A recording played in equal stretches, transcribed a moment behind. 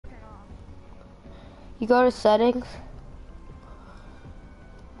You go to settings.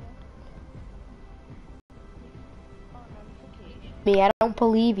 Me, I don't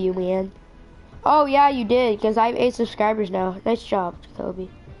believe you, man. Oh yeah, you did, because I have 8 subscribers now. Nice job, Jacoby.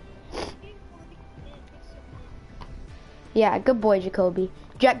 Yeah, good boy, Jacoby.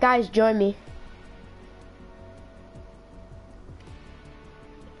 Guys, join me.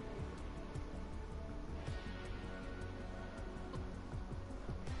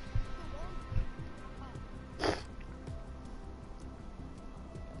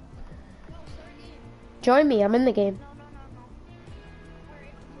 Join me, I'm in the game.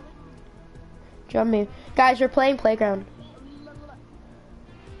 Join me. Guys, we're playing Playground.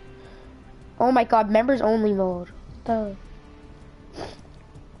 Oh my god, members only mode. The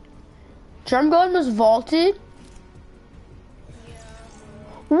drum gun was vaulted? Yeah.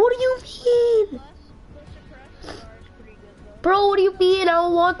 What do you mean? Bro, what do you mean? I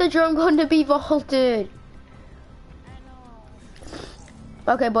don't want the drum gun to be vaulted. I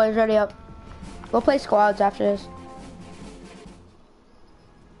know. Okay, boys, ready up. We'll play squads after this.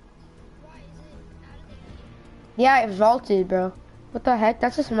 Yeah, it vaulted, bro. What the heck?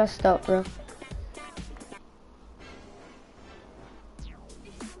 That's just messed up, bro.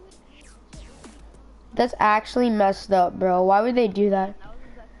 That's actually messed up, bro. Why would they do that?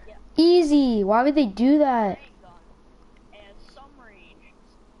 Easy. Why would they do that?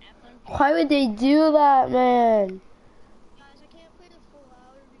 Why would they do that, man?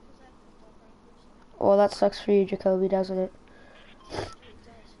 Well, that sucks for you, Jacoby, doesn't it?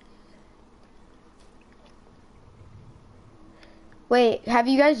 Wait, have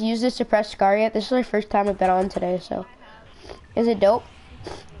you guys used this suppressed scar yet? This is my first time I've been on today, so. Is it dope?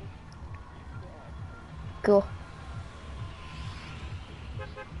 Cool.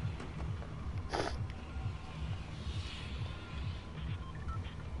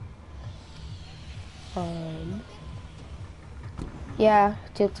 Yeah,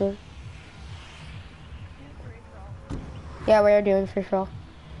 tilted. Yeah, we are doing free for all.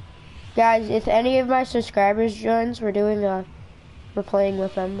 Guys, if any of my subscribers joins, we're playing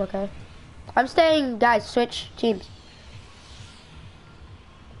with them, okay? I'm staying, guys, switch teams.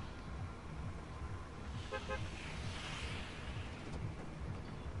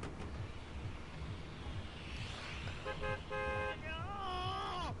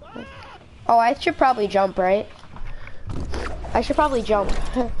 Oh, I should probably jump, right? I should probably jump.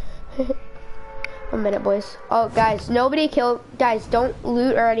 1 minute, boys. Oh, guys, guys, don't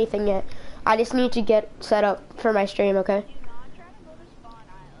loot or anything yet. I just need to get set up for my stream, okay?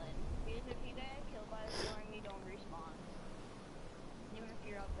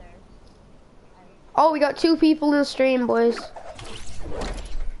 Oh, we got 2 people in the stream, boys.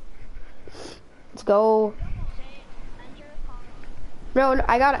 Let's go. No,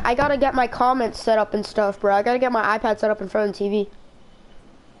 I gotta get my comments set up and stuff, bro. I gotta get my iPad set up in front of the TV.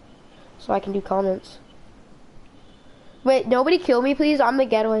 So I can do comments. Wait, nobody kill me, please. I'm the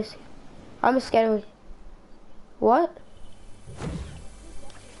getaways. I'm a getaway. What?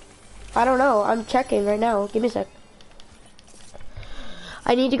 I don't know. I'm checking right now. Give me a sec.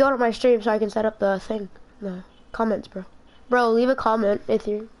 I need to go to my stream so I can set up the thing. The comments, bro. Bro, leave a comment if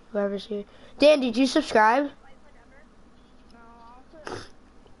you're whoever's here. Dan, did you subscribe?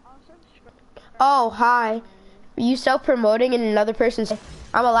 Oh, hi. Are you self-promoting in another person's...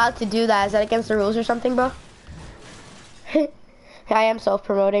 I'm allowed to do that. Is that against the rules or something, bro? I am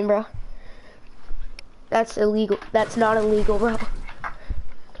self-promoting, bro. That's illegal. That's not illegal, bro.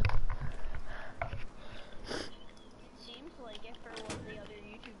 Seems like it for what the other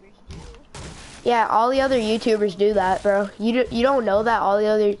YouTubers do. Yeah, all the other YouTubers do that, bro. You don't know that all the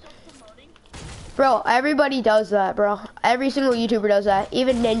other... Bro, everybody does that, bro. Every single YouTuber does that.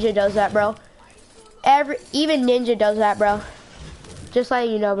 Even Ninja does that, bro. Even Ninja does that, bro. Just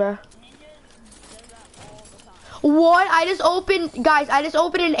letting you know, bro. What? I just opened, guys, I just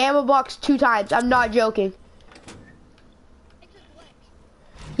opened an ammo box 2 times. I'm not joking.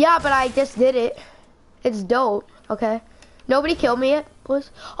 Yeah, but I just did it. It's dope, okay? Nobody killed me yet, please.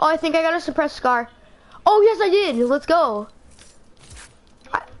 Oh, I think I got a suppressed scar. Oh, yes, I did. Let's go.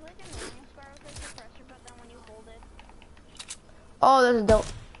 Oh, that's dope.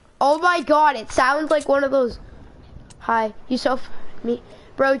 Oh my god, it sounds like one of those. Hi, me,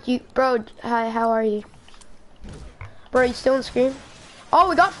 bro, hi, how are you? Bro, you still in stream? Oh,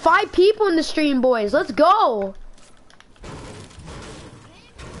 we got 5 people in the stream, boys. Let's go.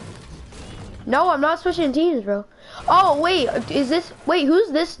 No, I'm not switching teams, bro. Oh, wait,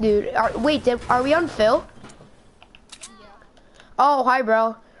 who's this dude? Are we on Phil? Yeah. Oh, hi,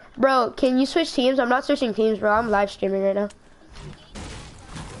 bro. Bro, can you switch teams? I'm not switching teams, bro. I'm live streaming right now.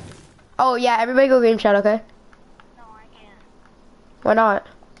 Oh yeah, everybody go game chat, okay? No, I can't. Why not?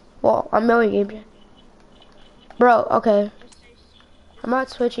 Well, I'm going game chat. Bro, okay. I'm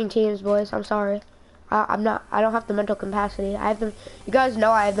not switching teams, boys. I'm sorry. I'm not. I don't have the mental capacity. I have the. You guys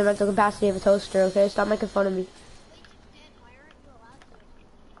know I have the mental capacity of a toaster. Okay, stop making fun of me.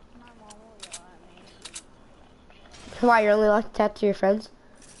 My mom will yell at me. Why you're only allowed to talk to your friends?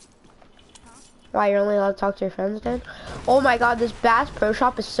 Why you're only allowed to talk to your friends, then? Oh my God, this Bass Pro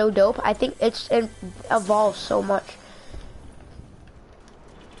Shop is so dope. I think it evolves so much.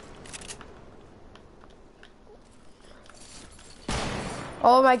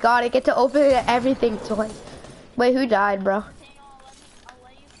 Oh my God, I get to open everything twice. Wait, who died, bro? I'll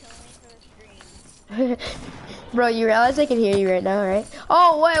let you kill me for the stream. Bro, you realize I can hear you right now, right?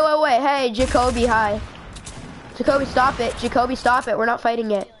 Oh, wait. Hey, Jacoby, hi. Jacoby, stop it. Jacoby, stop it. We're not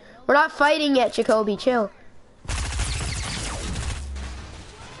fighting yet. We're not fighting yet, Jacoby. Chill.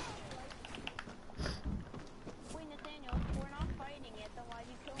 Wait, Nathaniel, if we're not fighting yet, then why'd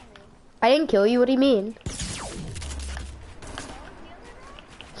you kill me? I didn't kill you. What do you mean?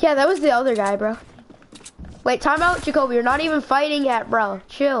 Yeah, that was the other guy, bro. Wait, time out, Jacoby. You're not even fighting yet, bro.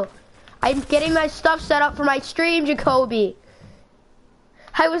 Chill. I'm getting my stuff set up for my stream, Jacoby.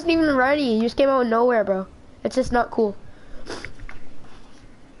 I wasn't even ready. You just came out of nowhere, bro. It's just not cool.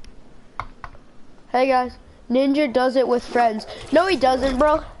 Hey, guys. Ninja does it with friends. No, he doesn't,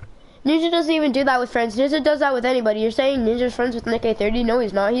 bro. Ninja doesn't even do that with friends. Ninja does that with anybody. You're saying Ninja's friends with Nick A30? No,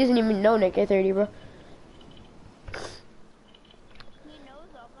 he's not. He doesn't even know Nick A30, bro.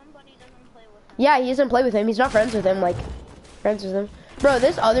 Yeah, he doesn't play with him. He's not friends with him, like, friends with him. Bro,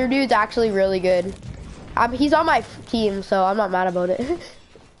 this other dude's actually really good. He's on my team, so I'm not mad about it.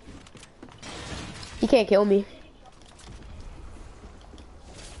 He can't kill me.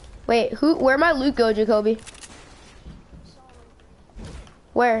 Wait, where'd my loot go, Jacoby?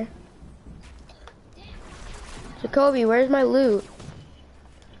 Where? Jacoby, where's my loot?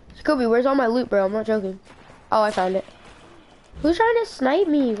 Jacoby, where's all my loot, bro? I'm not joking. Oh, I found it. Who's trying to snipe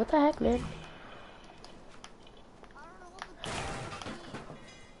me? What the heck, man?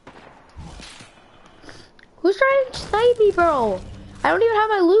 Who's trying to snipe me, bro? I don't even have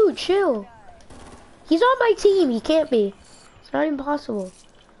my loot. Chill. He's on my team. He can't be. It's not even possible.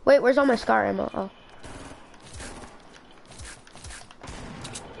 Wait, where's all my scar ammo? Oh.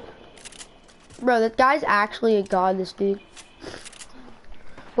 Bro, that guy's actually a god, this dude.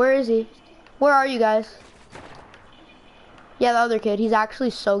 Where is he? Where are you guys? Yeah, the other kid. He's actually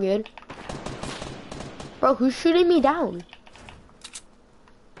so good. Bro, who's shooting me down?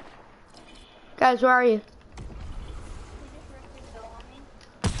 Guys, where are you?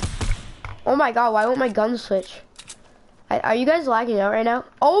 Oh my God, why won't my gun switch? Are you guys lagging out right now?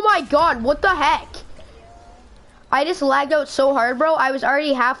 Oh my God, what the heck? I just lagged out so hard, bro. I was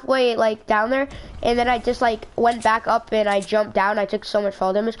already halfway, like, down there, and then I just, like, went back up and I jumped down. I took so much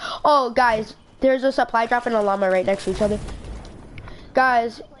fall damage. Oh, guys, there's a supply drop and a llama right next to each other.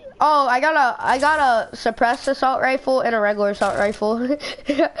 Guys, oh, I got a suppressed assault rifle and a regular assault rifle.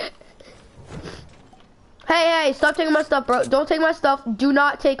 Hey, stop taking my stuff, bro. Don't take my stuff. Do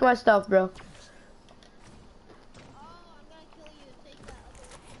not take my stuff, bro.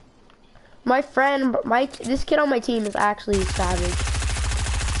 My friend, this kid on my team is actually savage.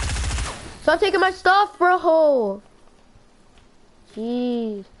 Stop taking my stuff, bro.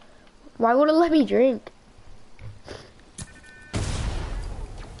 Jeez. Why would it let me drink?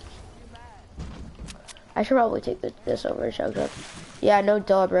 I should probably take this over to Chug Jug. Yeah, no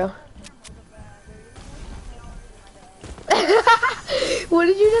duh, bro. What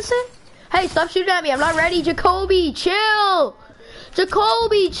did you just say? Hey, stop shooting at me. I'm not ready. Jacoby, chill.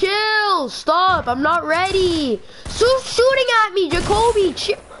 Jacoby, chill. Stop. I'm not ready. Stop shooting at me, Jacoby.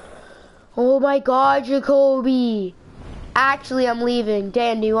 Chill. Oh my God, Jacoby. Actually, I'm leaving.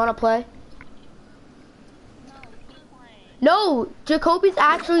 Dan, do you want to play? No, Jacoby's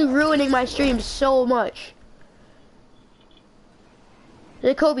actually ruining my stream so much.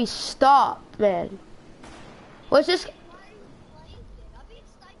 Jacoby, stop, man. Let's just...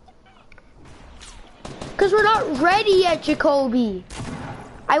 Because we're not ready yet, Jacoby.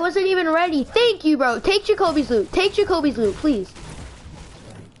 I wasn't even ready. Thank you, bro. Take Jacoby's loot. Take Jacoby's loot, please.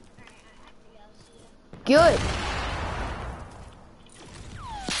 Good.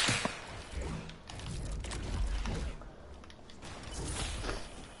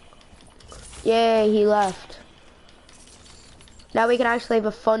 Yay, he left. Now we can actually have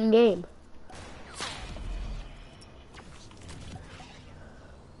a fun game.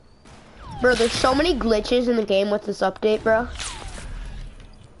 Bro, there's so many glitches in the game with this update, bro.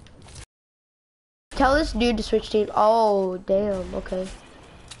 Tell this dude to switch team. Oh, damn, okay.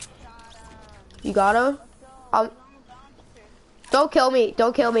 You got him? Let's go. Um, He's on the dumpster. don't kill me.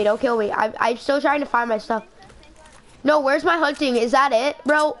 Don't kill me. Don't kill me. I'm still trying to find my stuff. Thank God. No, where's my hunting? Is that it,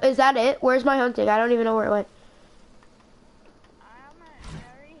 bro? Is that it? Where's my hunting? I don't even know where it went. I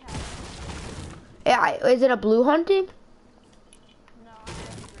already have. Yeah, is it a blue hunting? No, I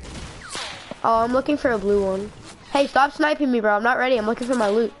have green. Oh, I'm looking for a blue one. Hey, stop sniping me, bro. I'm not ready. I'm looking for my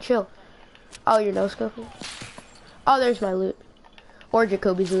loot. Chill. Oh, you're no scoping. Oh, there's my loot. Or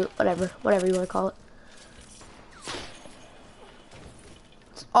Jacoby's loot. Whatever you want to call it.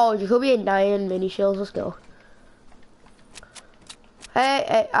 Oh, Jacoby and Diane mini shields. Let's go.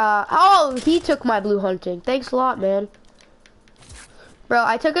 Hey, oh, he took my blue hunting. Thanks a lot, man. Bro,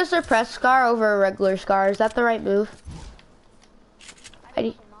 I took a suppressed scar over a regular scar. Is that the right move? I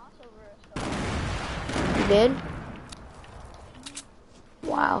took a moss over a scar. You did?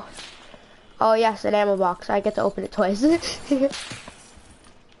 Wow. Oh, yes, an ammo box. I get to open it twice.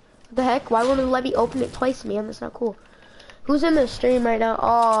 What the heck? Why won't it let me open it twice, man? That's not cool. Who's in the stream right now?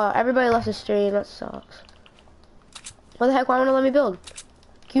 Oh, everybody left the stream. That sucks. What the heck? Why won't it let me build?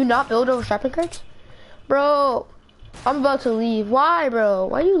 Can you not build over shopping carts? Bro, I'm about to leave. Why, bro?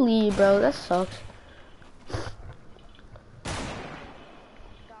 Why you leave, bro? That sucks.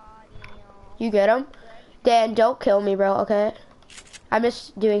 You get him? Dan, don't kill me, bro, okay? I'm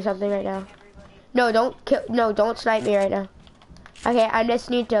just doing something right now. No, don't kill. No, don't snipe me right now. Okay, I just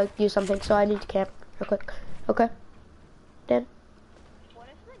need to do something, so I need to camp real quick. Okay? Dan? What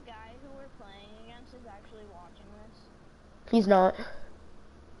if the guy who we're playing against is actually watching this? He's not.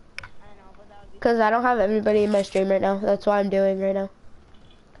 I know, but that would be Because I don't have everybody in my stream right now. That's what I'm doing right now.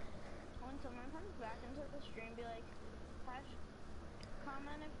 when someone comes back into the stream, be like,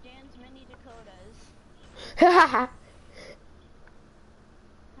 comment if Dan's mini Dakotas. Hahaha.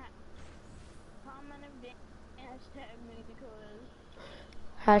 Comment if Dan hashtag mini Dakotas.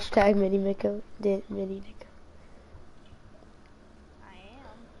 Hashtag mini Nico. I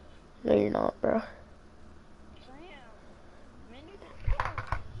am. No, you're not, bro. Yes, I am. Mini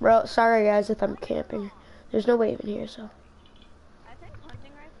Dakotas. Bro, sorry guys if I'm camping. There's no wave in here, so. I think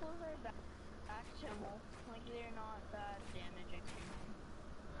hunting rifles are back to normal. Like, they're not that damaging.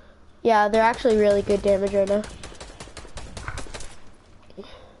 Yeah, they're actually really good damage right now.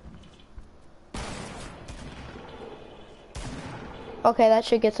 Okay, that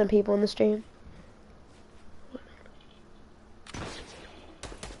should get some people in the stream.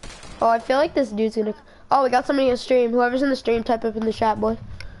 Oh, I feel like this dude's gonna... Oh, we got somebody in the stream. Whoever's in the stream, type up in the chat, boy.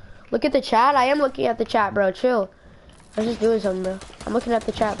 Look at the chat. I am looking at the chat, bro. Chill. I was just doing something, bro. I'm looking at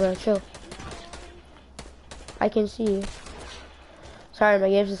the chat, bro. Chill. I can see you. Sorry, my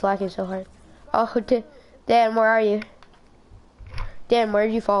game's just lacking so hard. Oh, Dan, where are you? Dan, where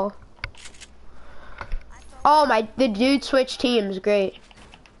did you fall? Oh, the dude switched teams. Great.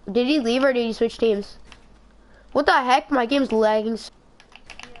 Did he leave or did he switch teams? What the heck? My game's lagging. Yeah,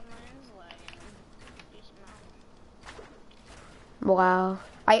 mine's lagging. Decent amount. Wow.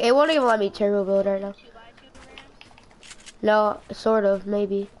 It won't even let me turbo build right now. 2x2 ramps. No, sort of,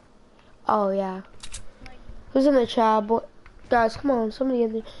 maybe. Oh, yeah. Like, Who's in the chat? Boy? Guys, come on. Somebody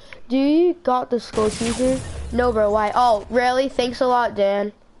in there. Do you got the skull teaser? No, bro. Why? Oh, really? Thanks a lot,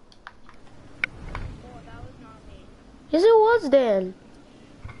 Dan. oh, that was not me. Yes, it was Dan. No,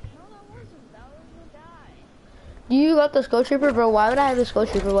 that wasn't. That was the guy. Do you got the skull trooper, bro? Why would I have the skull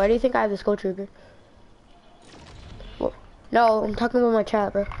trooper? Why do you think I have the skull trooper? Well, no, I'm talking about my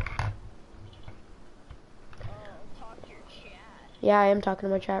chat, bro. Oh, talk to your chat. Yeah, I am talking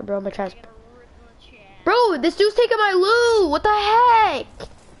to my chat, bro. My chat's... Get a rip in the chat. Bro, this dude's taking my loot! What the heck?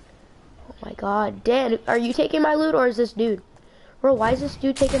 Oh my god. Dan, are you taking my loot or is this dude? Bro, why is this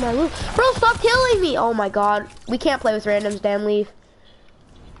dude taking my loot? Bro, stop killing me! Oh my god. We can't play with randoms, Dan. Leave.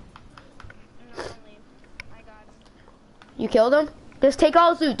 No, don't leave. I got him. You killed him? Just take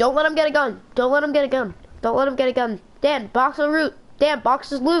all his loot. Don't let him get a gun. Don't let him get a gun. Don't let him get a gun. Dan, box of loot. Dan, box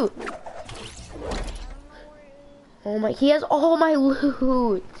his loot. I don't know where it is. Oh my, he has all my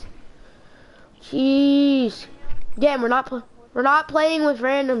loot. Jeez. Dan, we're not playing with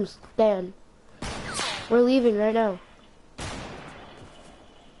randoms, Dan. We're leaving right now.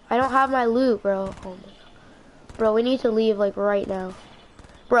 I don't have my loot, bro. Oh my god. Bro, we need to leave like right now.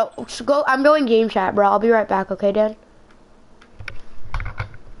 Bro, go. I'm going game chat, bro. I'll be right back, okay, Dan?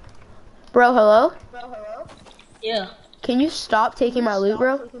 Bro, hello? Yeah. Can you stop taking my loot,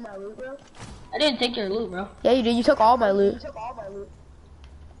 bro? I didn't take your loot, bro. Yeah, you did. You took all my loot.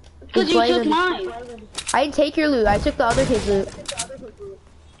 Because you took mine. I didn't take your loot. I took the other kid's loot.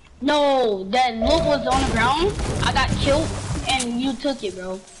 No, that loot was on the ground. I got killed, and you took it,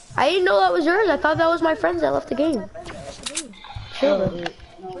 bro. I didn't know that was yours. I thought that was my friends that left the game. Chill, bro.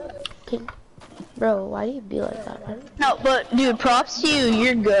 Bro, why do you be like that, man? No, but dude, props to you.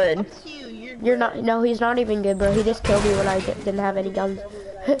 You're good. You're not, no, he's not even good, bro. He just killed me when I didn't have any guns.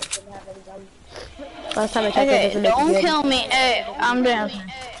 Last time I checked, it Okay, doesn't make don't you good. kill me. Hey, I'm down.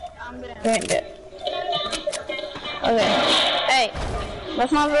 Okay. Hey,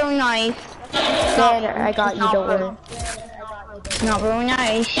 that's not very nice. Dan, I got you, don't worry. It's not very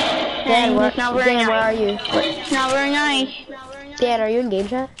nice. Dan, where, it's not very Dan, where nice. are you? It's not very nice. Dan, are you in game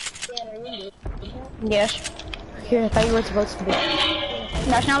chat? Yes. Here, I thought you weren't supposed to be.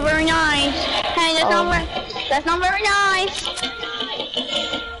 That's not very nice. Hey, that's not very nice. That's not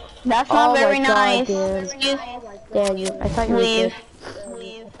very nice. Dan. Excuse Dan, I thought you were Leave. good.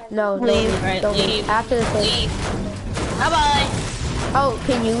 No, Leave. don't leave. Don't leave. After the thing. Bye-bye. Oh,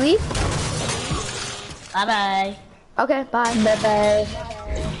 can you leave? Bye-bye. Okay, bye. Bye-bye.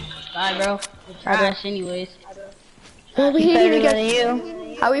 Bye, bro. It's trash anyways. Well, we didn't Better even than get. you.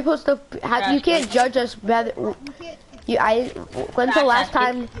 How are we supposed to? How, you can't judge us. Whether when's the last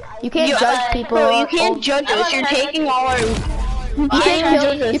time you can't judge people? Bro, you can't judge us. You're taking all our. You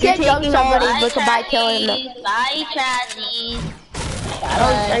can't judge somebody by killing them. Bye, Trashy.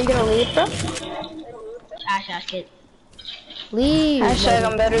 Oh, are you gonna leave, bro? Trash kid. Leave. Hashtag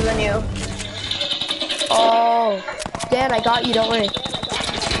I'm better than you. Oh, Dan, I got you. Don't worry.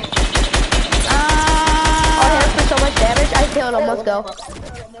 Oh, hit for so much damage. I killed him. Let's go.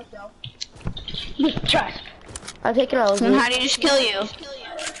 Trash. I'm taking all of And you. how did he just kill you?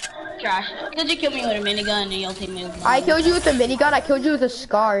 Trash. Could you kill me with a minigun and you'll take me with I killed you with a minigun. I killed you with a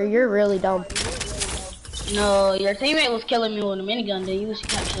scar. You're really dumb. No, your teammate was killing me with a minigun, then you was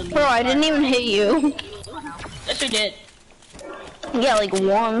killing me. Bro, I didn't even hit you. Yes, you did. Yeah, like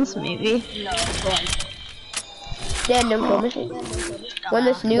once maybe. No, go on. Dan, don't kill me. When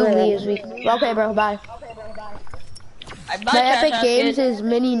this new leaves, we. Okay, bro. Bye. Bye, My Epic Trash Games kid. is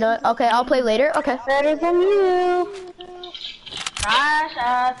mini nut. Okay, I'll play later. Okay. Better than you.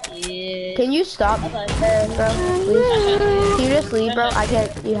 Trash kid. Can you stop, bro? Please. Can you just leave, bro? I can't.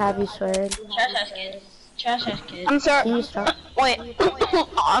 You have you swearing. Trash kid. Trash kid. I'm sorry. Can you stop? Wait.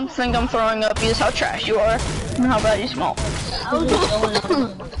 I think I'm throwing up because how trash you are and how bad you smell.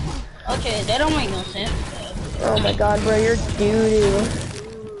 Okay, that don't make no sense. Oh my god, bro, you're doo-doo.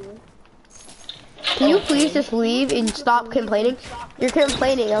 Can you please just leave and stop complaining? You're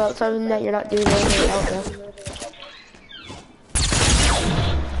complaining about something that you're not doing anything about, bro.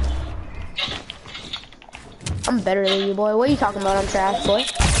 I'm better than you, boy. What are you talking about? I'm trash, boy.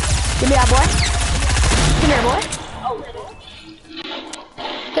 Give me that, boy. Come here, boy.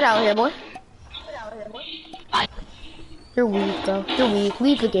 Get out of here, boy. You're weak, bro. You're weak.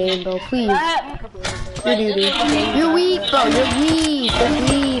 Leave the game, bro. Please. You're doo-doo. You're weak, bro. You're weak.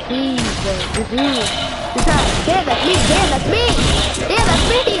 Just leave, please, bro. You're doo. You're trash. Dan, that's me. Dan, that's me. Dan, that's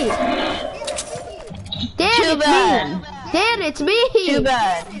me. Dan, Too it's bad. me. Dan, it's me. Too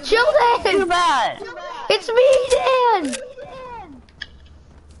bad. Chill, Dan. Too bad. It's me, Dan.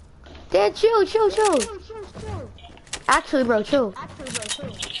 Dan, chill. Actually, bro, chill.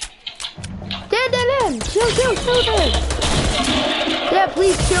 Dan. Chill, Dan. Dan,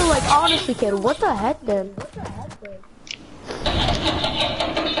 please chill, like, honestly, kid. What the heck, Dan?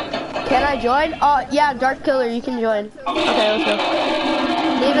 Can I join? Oh, yeah, Dark Killer, you can join. Okay, let's go.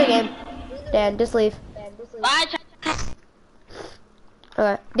 Leave the game. Dan, just leave. Bye,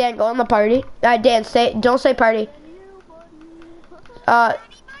 Okay, Dan, go on the party. Dan, don't say party.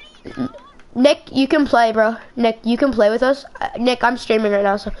 Nick, you can play, bro. Nick, you can play with us. Nick, I'm streaming right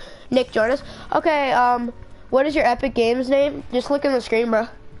now, so Nick, join us. Okay, what is your Epic Games name? Just look in the screen, bro.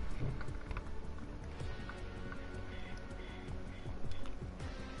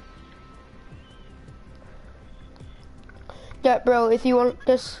 Yeah, bro, if you want,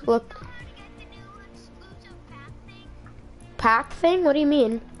 just look. Pack thing? What do you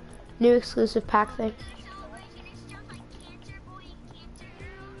mean? New exclusive pack thing.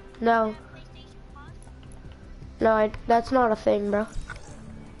 No. No, that's not a thing, bro.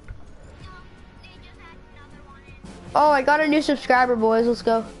 Oh, I got a new subscriber, boys. Let's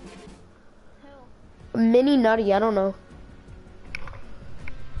go. Mini Nutty, I don't know.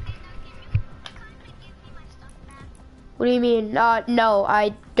 What do you mean? No,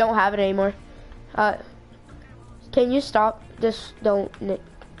 I don't have it anymore. Can you stop? Just don't, Nick.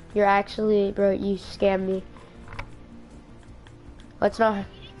 You're actually, bro, you scammed me. Let's not.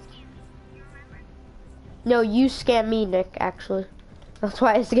 No, you scammed me, Nick, actually. That's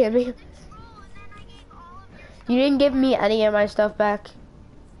why I scammed you. You didn't give me any of my stuff back.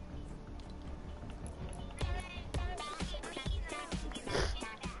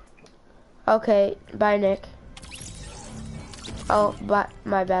 Okay, bye, Nick. Oh, bye,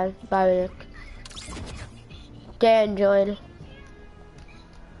 my bad. Bye, Nick. Dan join.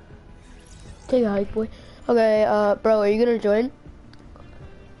 Take a hike, boy. Okay, bro, are you gonna join?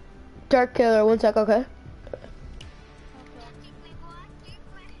 Dark Killer, 1 sec, okay?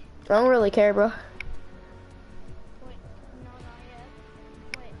 I don't really care, bro. Wait, no, not yet.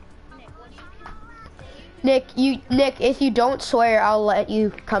 Wait, Nick, what do you Nick, if you don't swear, I'll let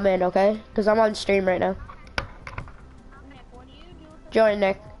you come in, okay? Because I'm on stream right now. Nick, what do you do with the Join,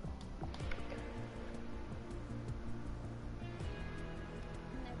 Nick.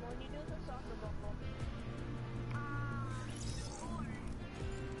 Nick, what do you do with the soccer ball?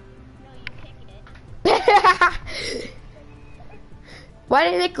 No, you kicked it. Why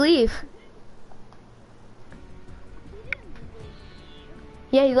did Nick leave?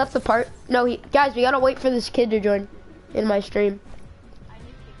 Yeah, he left the part. No, guys, we gotta wait for this kid to join in my stream. I just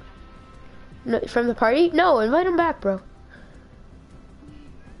kicked him. No, from the party? No, invite him back, bro.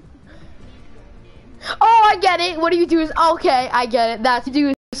 Oh, I get it. What do you do is, okay, I get it. That's to do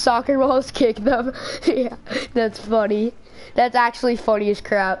with soccer balls, kick them. Yeah, that's funny. That's actually funny as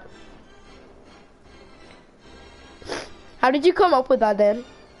crap. How did you come up with that, then?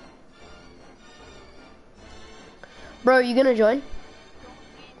 Bro, you gonna join? Go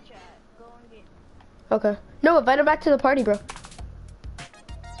in game chat. Go in game. Okay. No, invite him back to the party, bro.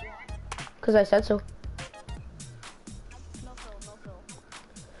 Cause I said so. No Phil, no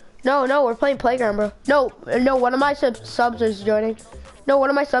Phil. No, we're playing Playground, bro. No, one of my subs is joining. No, one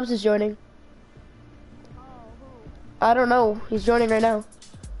of my subs is joining. Oh, who? I don't know. He's joining right now.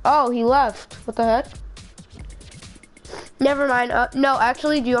 Oh, he left. What the heck? Never mind. No,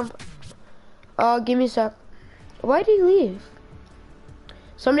 actually, do you want... give me a sec. Why did he leave?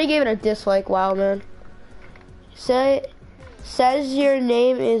 Somebody gave it a dislike. Wow, man. Says your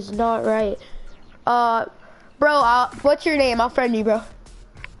name is not right. Bro, what's your name? I'll friend you, bro.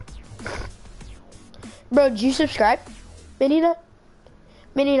 Bro, did you subscribe? Minina?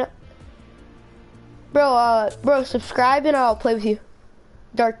 Bro, subscribe and I'll play with you.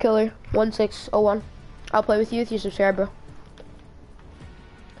 Dark Killer 1601. I'll play with you if you subscribe, bro.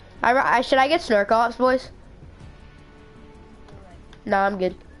 Should I get Snark Ops, boys? Nah, I'm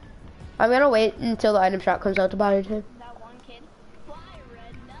good. I'm gonna wait until the item shop comes out to buy him. That one kid. Fly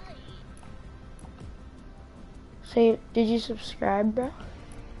Red Knight. Say, did you subscribe, bro?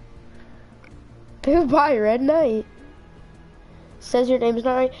 Buy Red Knight. Says your name's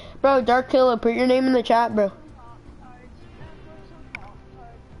not right. Bro, Dark Killer, put your name in the chat, bro.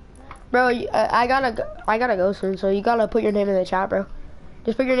 Bro, I gotta go soon, so you gotta put your name in the chat, bro.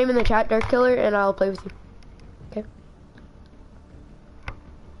 Just put your name in the chat, Dark Killer, and I'll play with you. Okay?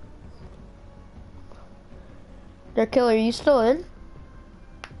 Dark Killer, are you still in?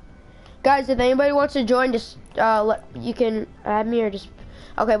 Guys, if anybody wants to join, just you can add me or just.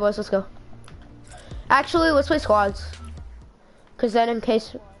 Okay, boys, let's go. Actually, let's play squads. Cause then in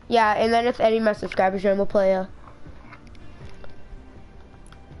case, yeah, and then if any of my subscribers join, we'll play What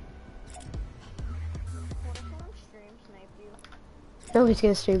if someone stream snipe you? Nobody's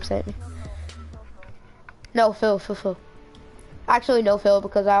gonna stream snipe me. No, No, Phil. Actually, no, Phil,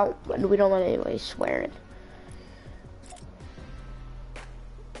 because we don't want anybody swearing.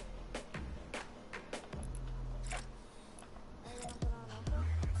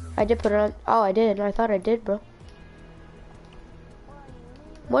 I did put it on. Oh, I did. I thought I did, bro.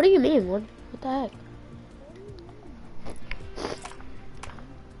 What do you mean? What the heck?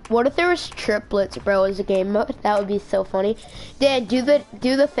 What if there was triplets, bro, as a game mode? That would be so funny. Dan, do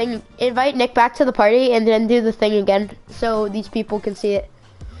the thing. Invite Nick back to the party and then do the thing again so these people can see it.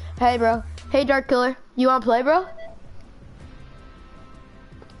 Hey, bro. Hey, Dark Killer. You wanna play, bro?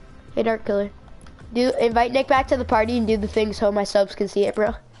 Hey, Dark Killer. Invite Nick back to the party and do the thing so my subs can see it,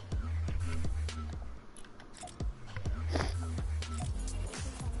 bro.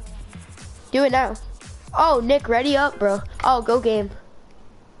 Do it now. Oh, Nick, ready up, bro. Oh, go game.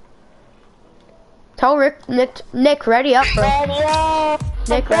 Tell Nick, ready up, bro. Ready up.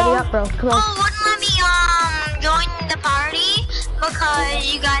 Nick, ready up, bro. Come on. Oh, wouldn't let me join the party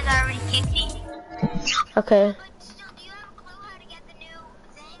because you guys already kicked me. Okay. But still, do you have a clue how to get the new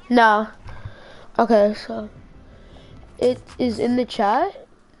thing? No. Okay, so it is in the chat.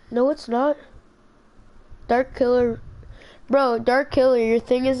 No, it's not. Dark Killer, bro. Dark Killer, your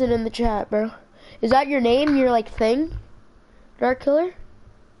thing isn't in the chat, bro. Is that your name? Your like thing? Dark Killer?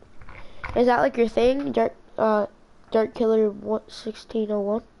 Is that like your thing? Dark Killer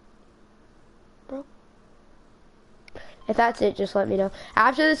 1601? Bro? If that's it, just let me know.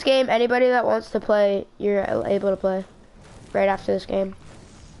 After this game, anybody that wants to play, you're able to play. Right after this game.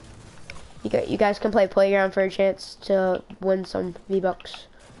 You guys can play Playground for a chance to win some V-Bucks.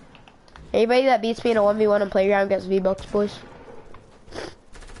 Anybody that beats me in a 1v1 on Playground gets V-Bucks, boys.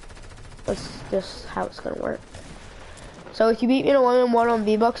 That's just how it's gonna work. So if you beat me in a 1v1 on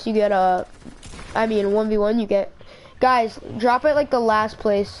V-Bucks, you get a... I mean, 1v1, you get... Guys, drop it like the last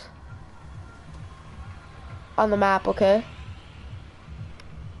place on the map, okay?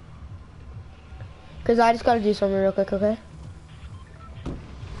 Because I just gotta do something real quick, okay?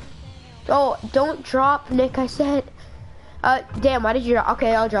 Oh, don't drop, Nick, I said. Damn, why did you drop?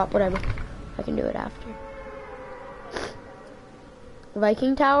 Okay, I'll drop, whatever. I can do it after.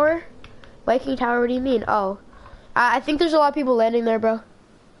 Viking Tower? Viking Tower, what do you mean? Oh. I think there's a lot of people landing there, bro.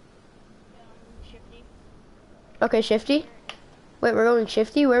 Shifty. Okay, Shifty? Wait, we're going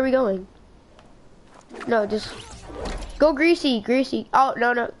Shifty? Where are we going? No, just... Go Greasy, Greasy. Oh,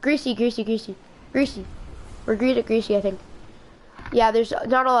 no, Greasy. Greasy. We're greeted Greasy, I think. Yeah, there's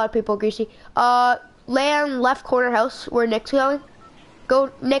not a lot of people, Greasy. Land left corner house where Nick's going.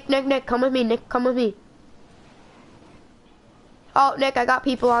 Go, Nick, come with me, Nick, come with me. Oh, Nick, I got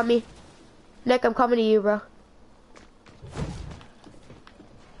people on me. Nick, I'm coming to you, bro.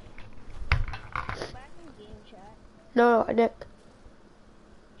 Back in game chat. No, Nick.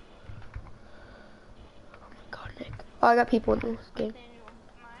 Oh my god, Nick. Oh, I got people in this game. Daniel,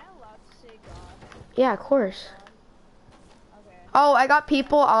 am I allowed to say God? Yeah, of course. Okay. Oh, I got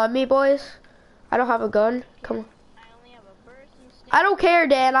people on me, boys. I don't have a gun. Come on. I only have a burst and stamina. I don't care,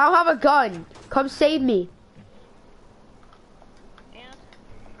 Dan. I don't have a gun. Come save me.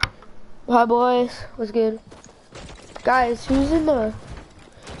 Hi, boys. What's good? Guys, who's in the...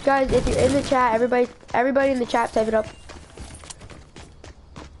 Guys, if you're in the chat, everybody in the chat, type it up.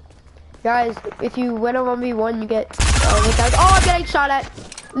 Guys, if you win a 1v1, you get... Oh, I'm getting shot at.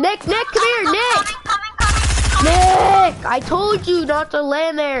 Nick, come here, Nick! Coming. Nick! I told you not to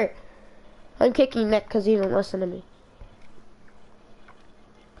land there. I'm kicking Nick because he didn't listen to me.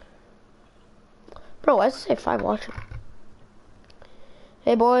 Bro, why does it say 5 watching?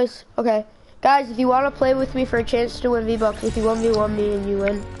 Hey boys, okay. Guys, if you want to play with me for a chance to win V-Bucks, if you 1v1 me and you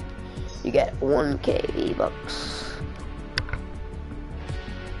win, you get 1k V-Bucks.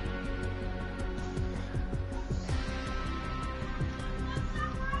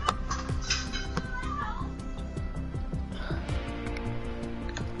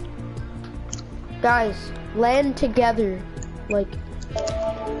 Guys, land together, like,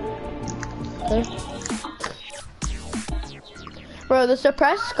 okay? Bro, the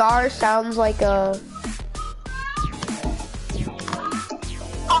suppressed scar sounds like a...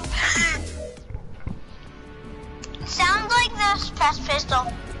 Sounds like the suppressed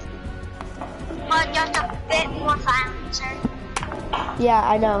pistol, but just a bit more silencer. Yeah,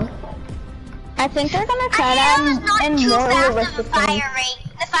 I know. I think they're gonna try I that know it's not in too more fast on the realistic fire things. rate.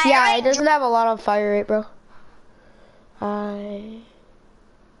 The fire Yeah, rate it doesn't have a lot of fire rate, bro.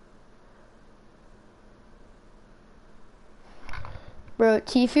 Bro,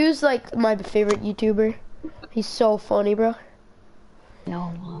 Tifu's like my favorite YouTuber. He's so funny, bro.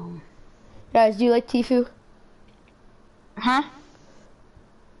 No. Guys, do you like Tifu? Huh?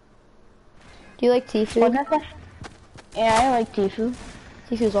 Do you like Tifu? What is that? Yeah, I like Tifu.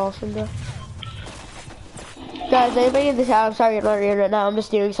 Tifu's awesome, bro. Guys, anybody in the chat? I'm sorry I'm not reading right now. I'm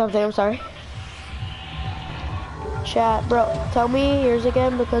just doing something. I'm sorry. Chat, bro. Tell me yours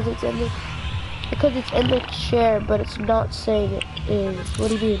again because it's in the share, but it's not saying it is. What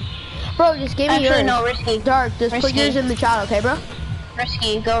do you mean, bro? Just give me yours. Actually, no, risky. Dark. Just put Risky. yours in the chat, okay, bro?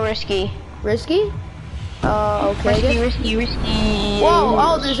 Risky, go risky. Risky? Okay. Risky. Whoa!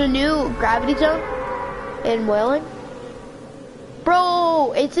 Oh, there's a new gravity zone in Whaling.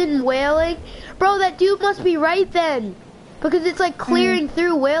 Bro, it's in Whaling. Bro, that dude must be right then. Because it's like clearing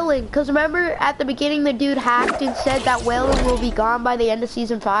through Whaling. Because remember at the beginning the dude hacked and said that Whaling will be gone by the end of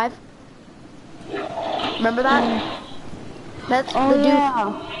season 5? Remember that? That's the dude.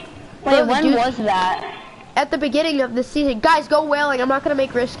 Yeah. Bro, Wait, the when dude- was that? At the beginning of the season. Guys, go Whaling. I'm not going to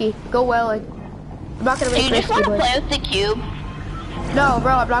make Risky. Go Whaling. I'm not going to Do make you just Risky, want to boys. play with the cube? No,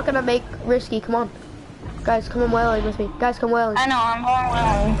 bro, I'm not going to make Risky. Come on. Guys, come on Whaling with me. Guys, come Whaling. I know, I'm going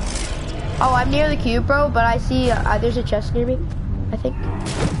well. Oh, I'm near the cube, bro, but I see there's a chest near me, I think.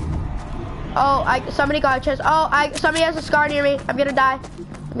 Oh, somebody got a chest. Oh, somebody has a scar near me. I'm gonna die.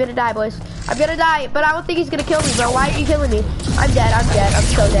 I'm gonna die, boys. I'm gonna die, but I don't think he's gonna kill me, bro. Why are you killing me? I'm dead. I'm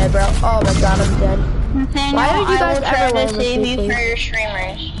so dead, bro. Oh my god, I'm dead. Nathaniel, Why did you guys I will ever try land to with save me, you please? for your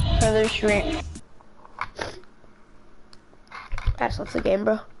streamers. For their stream. That's not the game,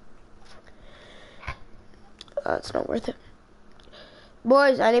 bro. It's not worth it.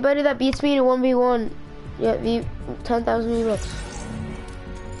 Boys, anybody that beats me in a 1v1, yeah, 10,000 V-Bucks.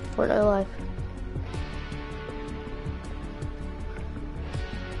 Fortnite Live.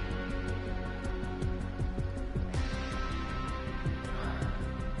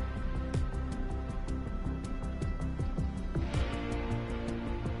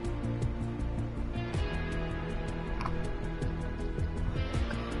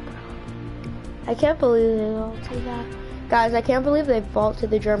 I can't believe they vaulted that. Guys, I can't believe they vaulted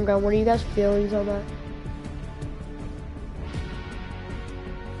the drum gun. What are you guys' feelings on that?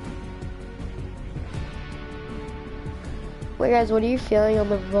 Wait, guys, what are you feeling on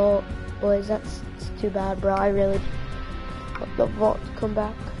the vault? Boys, that's too bad, bro. I really want the vault to come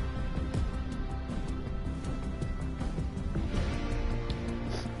back.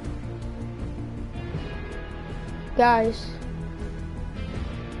 Guys.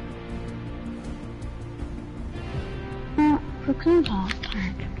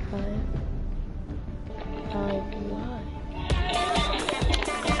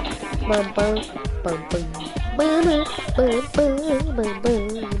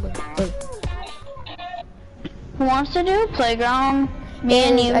 Who wants to do playground? Me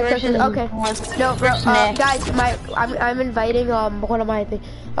and you versus okay. No, bro. Guys, I'm inviting one of my things.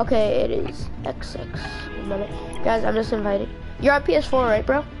 Okay, it is XX. 1 minute, guys. I'm just inviting. You're on PS4, right,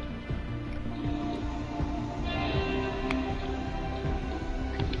 bro?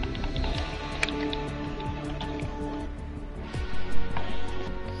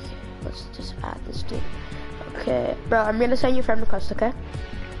 Let's just add this dude. Okay, bro. I'm gonna send you friend request. Okay.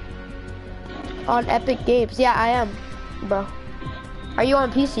 On Epic Games. Yeah, I am, bro. Are you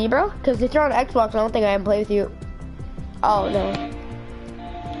on PC, bro? Because if you're on Xbox, I don't think I can play with you. Oh, no.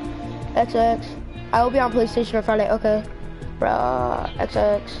 XX. I will be on PlayStation on Friday. Okay. Bro,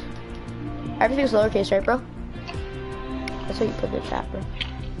 XX. Everything's lowercase, right, bro? That's what you put in the chat, bro.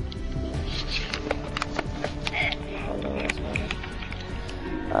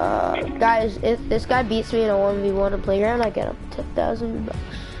 Oh, no, guys, if this guy beats me in a 1v1 in Playground, I get him $10,000.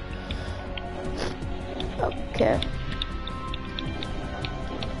 Okay.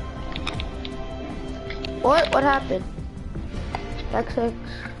 What happened? XX.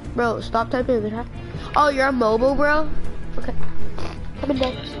 Bro, stop typing in. Oh, you're on mobile, bro? Okay. Come in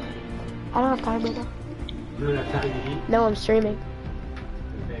next. I don't have time right now. You don't have time to eat? No, I'm streaming.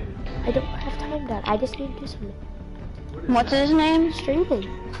 Okay. I don't have time, Dad. I just need to do something. What's his name? Streaming.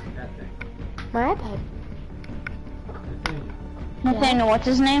 That thing. My iPad. Nathaniel, what's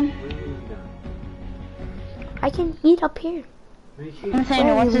his name? What are you eating down? I can eat up here. What are you eating?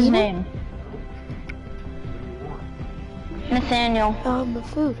 Nathaniel, what's his name? What do you want? Nathaniel. The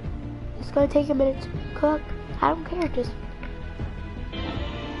food. It's gonna take a minute to cook. I don't care, just...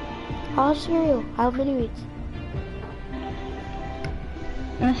 I'll have cereal. I'll have mini wheats.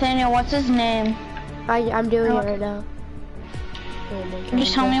 Nathaniel, what's his name? I'm doing it right now.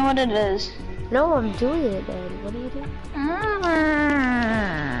 Just tell me what it is. No, I'm doing it, Dad. What are you doing? Oh my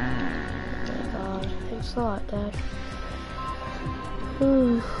god. Thanks a lot, Dad.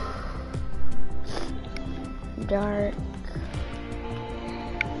 Ooh. Dark.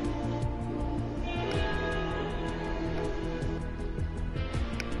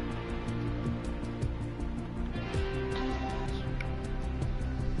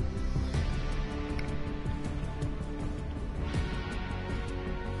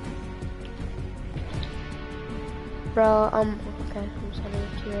 Bro, okay, I'm sending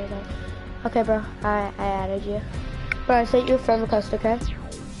it to you right now. Okay, bro, I added you. Bro, I sent you a friend request, okay?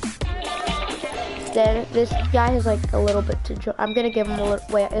 Then this guy has like a little bit to join. I'm gonna give him a little,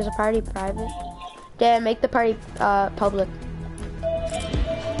 wait, is the party private? Dan, make the party public.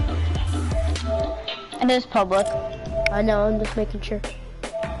 It is public. I know, I'm just making sure.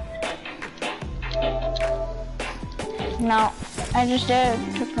 No, I just did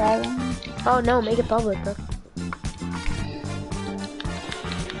it to private. Oh no, make it public, bro.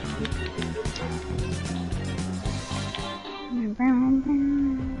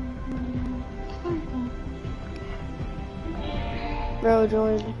 Bro,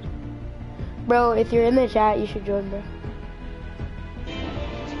 join. Bro, if you're in the chat, you should join, bro.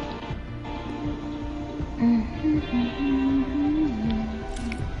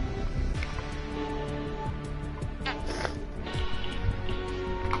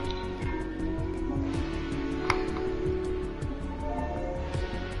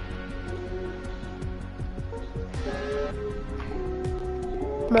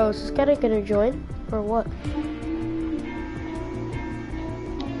 Bro, is this guy gonna join? Or what?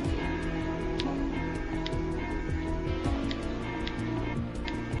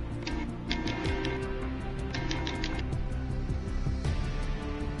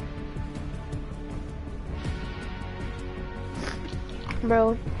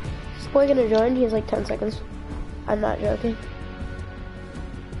 Bro, is this boy gonna join? He has like 10 seconds. I'm not joking.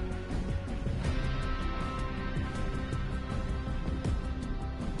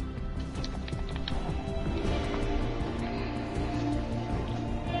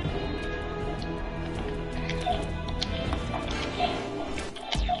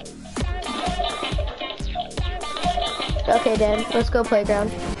 Okay, Dan, let's go playground.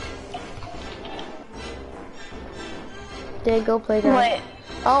 Dan, go playground. Wait.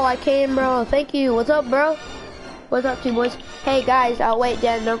 Oh, I came, bro. Thank you. What's up, bro? What's up, two boys? Hey, guys. Wait,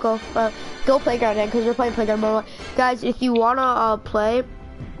 Dan, don't go. Go playground, Dan, because we're playing playground mode. Guys, if you wanna play,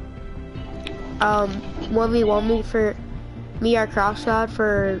 1v1 me for me or Cross God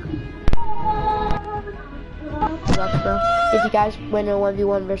for bucks, bro. If you guys win a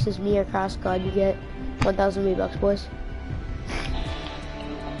 1v1 versus me or Cross God, you get 1,000 V-Bucks, boys.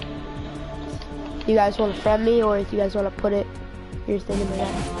 You guys want to friend me, or if you guys want to put it, your thing in the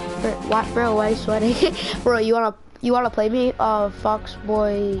back. Bro, why are you sweating? Bro, you wanna play me?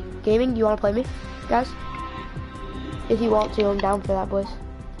 Foxboy Gaming, you wanna play me, guys? If you want to, I'm down for that, boys.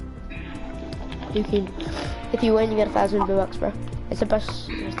 You can. If you win, you get 1,000 V-Bucks, bro. It's the best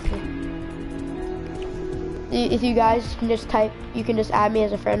thing. If you guys can just type, you can just add me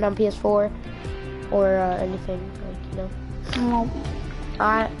as a friend on PS4 or anything, like, you know.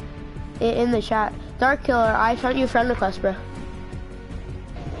 In the chat. Dark Killer, I sent you a friend request, bro.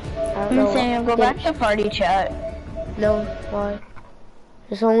 I don't know. I'm saying go back to party chat. No, why?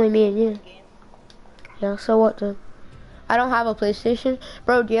 It's only me and you. Yeah, so what then? I don't have a PlayStation.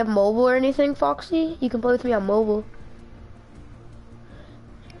 Bro, do you have mobile or anything, Foxy? You can play with me on mobile.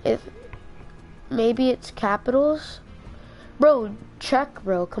 If maybe it's capitals? Bro, check,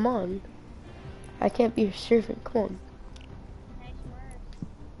 bro, come on. I can't be your servant, come on.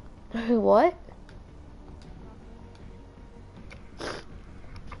 What?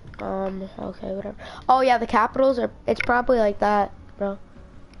 Okay, whatever. Oh yeah, the capitals are, it's probably like that, bro.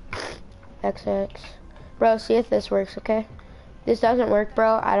 XX. Bro, see if this works, okay? This doesn't work,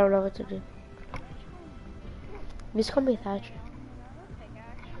 bro. I don't know what to do. Just call me Thatcher.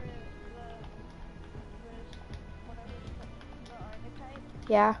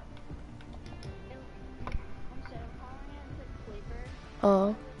 Yeah.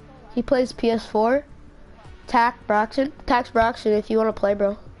 Oh. He plays PS4. Tax Braxton, if you want to play,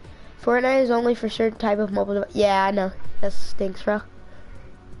 bro. Fortnite is only for certain type of mobile device. Yeah, I know. That stinks, bro.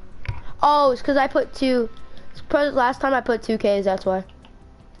 Oh, it's because I put 2. Last time I put 2Ks, that's why.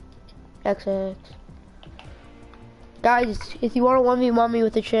 XX. Guys, if you want to 1v1 me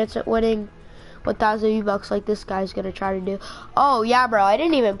with a chance at winning 1,000 V-Bucks like this guy's gonna try to do. Oh, yeah, bro. I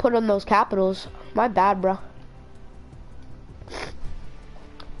didn't even put in those capitals. My bad, bro.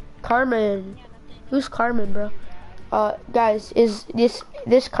 Carmen. Who's Carmen, bro? Guys, is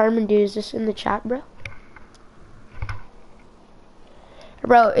this Carmen dude, is this in the chat, bro?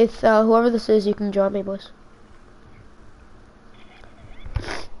 Bro, if whoever this is, you can join me, boys.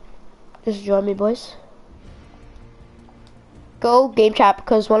 Just join me, boys. Go game chat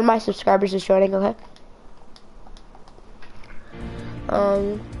because one of my subscribers is joining, okay?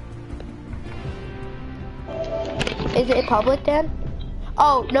 Is it public, Dan?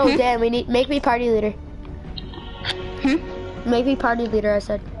 Oh, no, Dan, we need, make me party leader. Make me party leader, I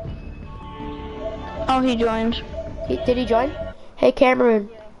said. Oh, he joined. Did he join? Hey, Cameron,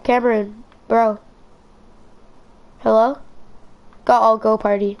 bro. Hello? Go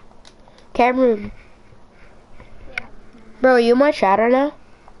party. Cameron. Bro, are you in my chat right now?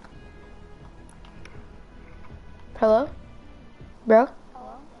 Hello? Bro?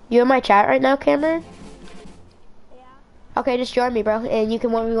 Hello? You in my chat right now, Cameron? Yeah. Okay, just join me, bro, and you can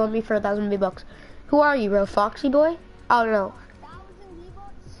 1v1 me for 1,000 V-Bucks. Who are you, bro? Foxy boy? Oh, no. 1,000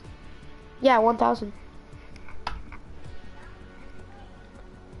 V-Bucks? Yeah, 1,000.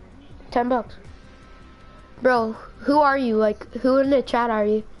 10 bucks. Bro, who are you? Like, who in the chat are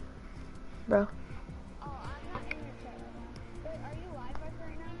you? Bro. Oh, I'm not in your chat right now. Wait, are you live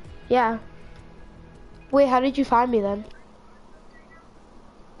right now? Yeah. Wait, how did you find me then?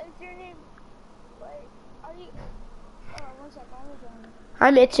 Is your name... Wait, are you... Oh, one sec, I'm join.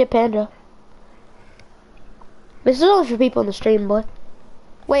 I'm Itchy Panda. This is only for people in the stream, boy.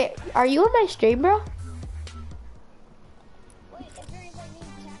 Wait, are you in my stream, bro? Wait, is your name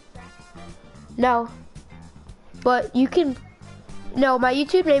Jack Braxton? No. But you can... No, my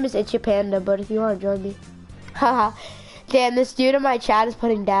YouTube name is Itchy Panda, but if you want to join me. Haha. Damn, this dude in my chat is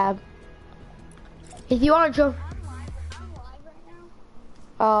putting dab. If you want to join... I'm live right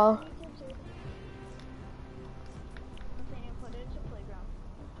now. Oh. YouTube too. I'm saying put it to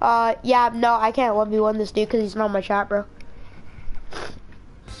playground. Yeah, no, I can't 1v1 this dude because he's not in my chat, bro.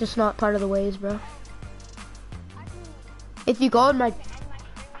 It's just not part of the ways, bro. I can... If you go in my... And my stream and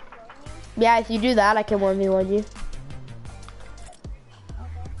join you. Yeah, if you do that, I can 1v1 you.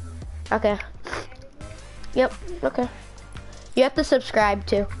 Okay. Yep, okay. You have to subscribe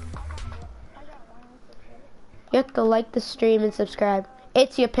too. You have to like the stream and subscribe.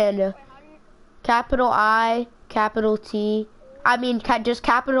 It's your panda. Capital I, capital T. I mean, just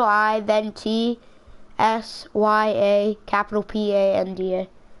capital I, then T, S, Y, A, capital P, A, N, D, A.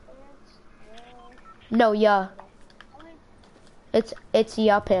 No, yeah. It's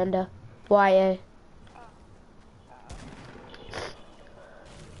yeah, panda. Y, A.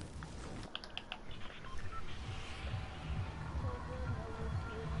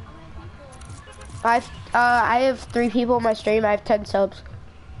 I have 3 people in my stream. I have 10 subs.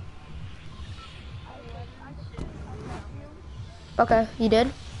 Okay, you did?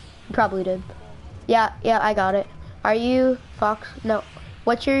 You probably did. Yeah, I got it. Are you Fox? No.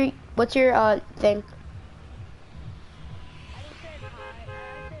 What's your thing?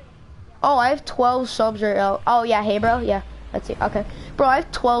 Oh, I have 12 subs right now. Oh yeah, hey bro. Yeah, that's it. Okay, bro, I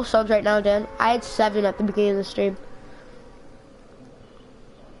have 12 subs right now, Dan. I had 7 at the beginning of the stream.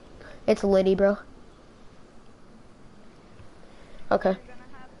 It's Liddy, bro. Okay.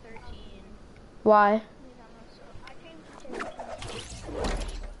 Why?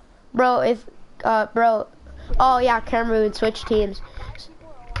 Bro, bro. Oh yeah, Cameroon switch teams.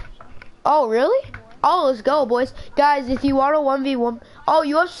 Oh really? Oh, let's go, boys. Guys, if you want a 1v1. Oh,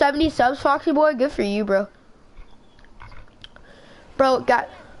 you have 70 subs, Foxy boy. Good for you, bro. Bro,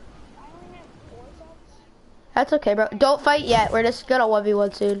 that's okay, bro. Don't fight yet. We're just gonna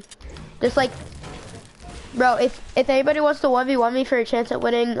 1v1 soon. Just like, bro, if anybody wants to 1v1 me for a chance at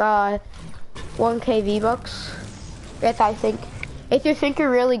winning 1k V-Bucks, if you think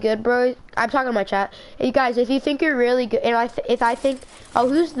you're really good, bro, I'm talking to my chat. Hey guys, if you think you're really good, and if I think, oh,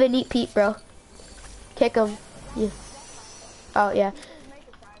 who's the neat Pete, bro? Kick him. Yeah. Oh yeah.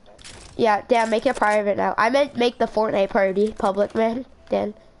 Yeah, Dan, make it private now. I meant make the Fortnite party public, man.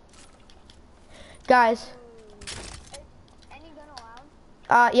 Dan. Guys. Any gun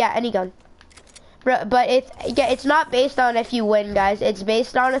allowed? Yeah, any gun. But it's not based on if you win, guys. It's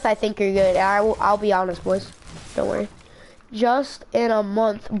based on if I think you're good. And I'll be honest, boys. Don't worry. Just in a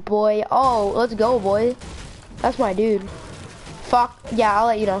month, boy. Oh, let's go, boy. That's my dude. Yeah, I'll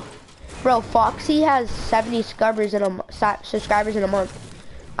let you know. Bro, Foxy has 70 subscribers in a month.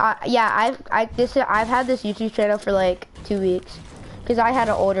 Yeah, I've had this YouTube channel for like 2 weeks, cause I had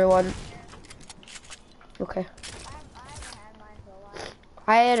an older one. Okay.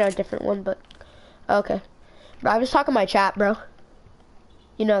 I had a different one, but okay. Bro, I'm just talking to my chat, bro.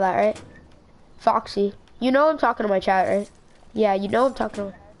 You know that, right? Foxy. You know I'm talking to my chat, right? Yeah, you know I'm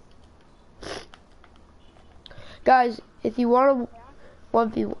talking to. Guys, if you want to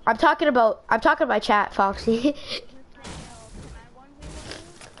 1v1, I'm talking to my chat, Foxy.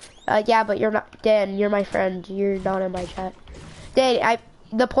 Yeah, but you're not, Dan, you're my friend. You're not in my chat. Dan,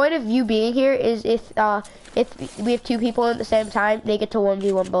 the point of you being here is if we have 2 people at the same time, they get to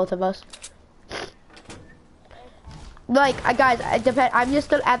 1v1 both of us. Like, guys, I'm just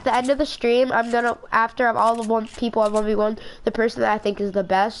gonna, at the end of the stream, I'm gonna, after all the people on 1v1, the person that I think is the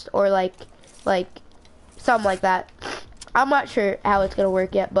best, or like, something like that. I'm not sure how it's gonna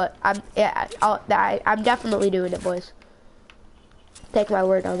work yet, but I'm definitely doing it, boys. Take my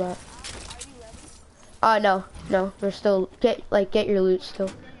word on that. No, we're still, get your loot still.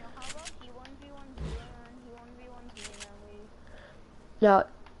 No.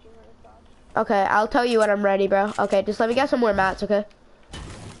 Okay, I'll tell you when I'm ready, bro. Okay, just let me get some more mats, okay?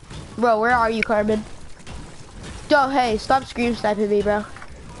 Bro, where are you, Carbon? Yo, hey, stop scream sniping me, bro.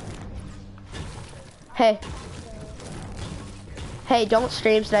 Hey, don't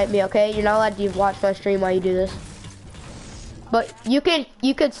stream snipe me, okay? You're not allowed to watch my stream while you do this. But you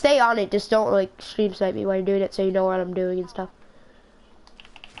could stay on it, just don't like stream snipe me while you're doing it, so you know what I'm doing and stuff.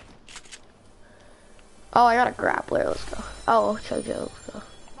 Oh, I got a grappler, let's go. Oh, Chugjo, let's go.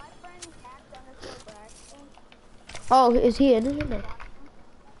 Oh, is he in here?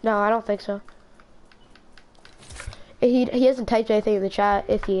 No, I don't think so. He hasn't typed anything in the chat,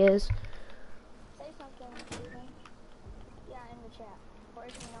 if he is. Say something, Steven. Yeah, in the chat. Or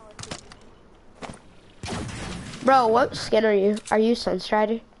if you know it's Bro, what skin are you? Are you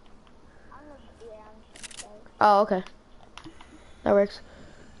Sunstrider? I'm Sunstrider. Oh, okay. That works.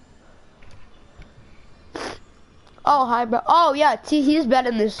 Oh, hi, bro. Oh, yeah, he's been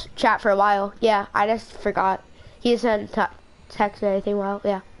in this chat for a while. Yeah, I just forgot. He hasn't texted anything while.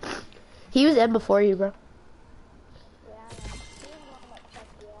 Yeah. He was in before you, bro. Yeah, I know. He was the one that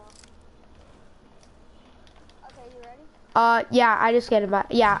checked you out. Okay, you ready? Yeah, I just get him back.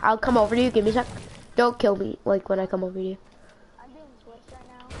 Yeah, I'll come over to you. Give me a sec. Don't kill me, like, when I come over to you. I'm doing Twitch right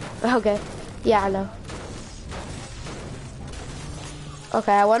now. Okay. Yeah, I know.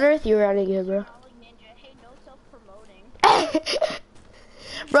 Okay, I wonder if you're running here, bro.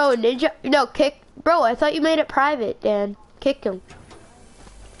 Bro, Ninja, no, kick, bro, I thought you made it private, Dan. Kick him.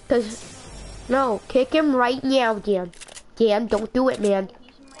 Cause No, kick him right now, Dan. Dan, don't do it, man.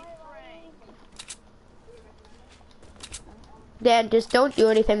 He's my friend. Dan, just don't do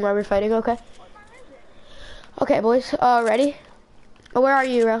anything while we're fighting, okay? Okay, boys. Ready? Oh, where are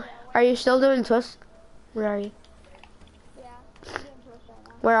you, bro? Are you still doing twist? Where are you? Yeah. I'm doing twist right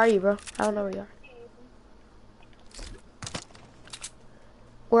now. Where are you, bro? I don't know where you are.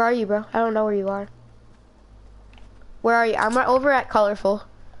 Where are you, bro? I don't know where you are. Where are you? I'm right over at Colorful.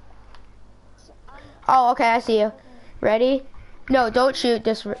 Oh, okay, I see you. Ready? No, don't shoot,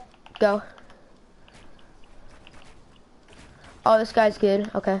 just go. Oh, this guy's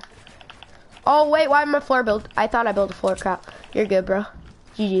good, okay. Oh, wait, why am my floor built? I thought I built a floor, crap. You're good, bro.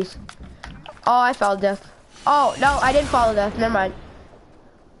 GG's. Oh, I fell to death. Oh, no, I didn't fall to death, never mind.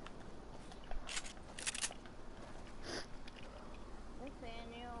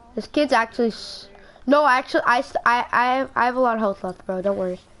 This kid's actually, no, actually, I have a lot of health left, bro, don't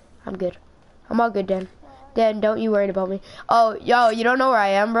worry. I'm good. I'm all good, Dan. Dan, don't you worry about me. Oh, yo, you don't know where I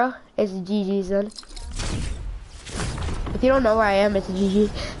am, bro? It's GG's then. If you don't know where I am, it's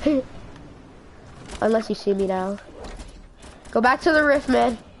GG. Unless you see me now. Go back to the rift,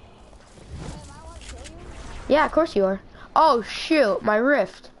 man. Yeah, of course you are. Oh, shoot, my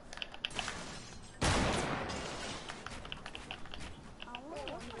rift.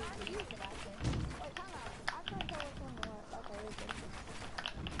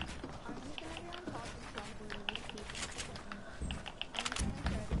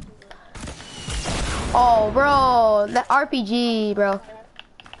 Oh, bro, that RPG, bro.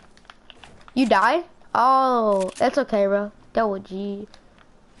 You died? Oh, that's okay, bro. Double G.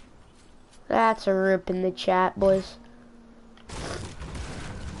 That's a rip in the chat, boys.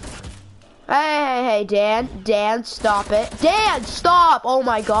 Hey, Dan. Dan, stop it. Dan, stop! Oh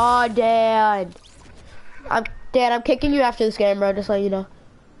my god, Dan. Dan, I'm kicking you after this game, bro, just so you know.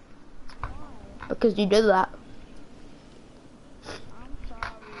 Because you did that.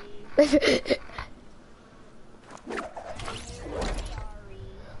 I'm sorry.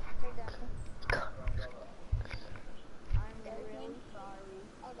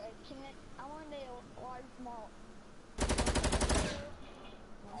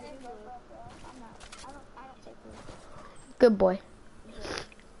 Good boy.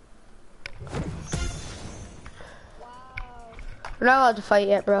 Wow. We're not allowed to fight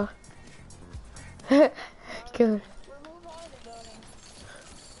yet, bro. Good. Remove all the buildings.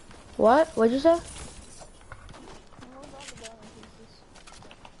 What? What'd you say? Remove all the building pieces.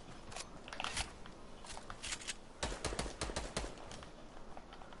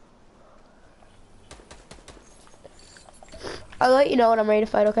 I'll let you know when I'm ready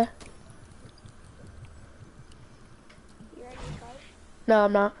to fight, okay? You ready to fight? No,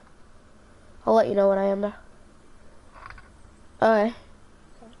 I'm not. I'll let you know when I am now. Okay.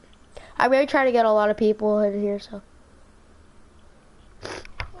 I'm really trying to get a lot of people in here, so.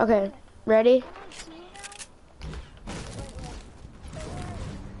 Okay, ready? Can I see you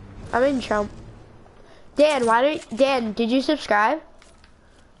now? I'm in Trump. Dan, Dan, did you subscribe?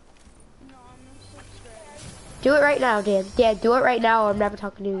 No, I'm not subscribed. Do it right now, Dan. Dan, do it right now or I'm never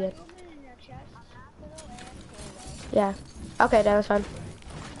talking to you again. Open in your chest. Yeah. Okay, that was fun. Did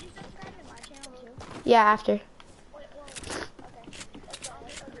you subscribe to my channel too? Yeah, after. Okay. Let's go.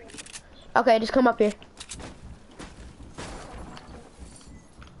 Let's go. Okay, just come up here.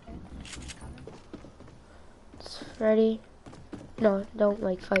 Ready? No, don't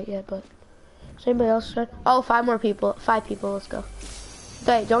like fight yet, but is anybody else trying? Oh, 5 more people. 5 people, let's go.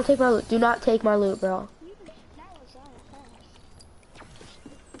 Hey, don't take my loot. Do not take my loot, bro. That was fast.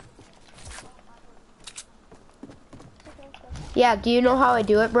 Yeah, do you know how I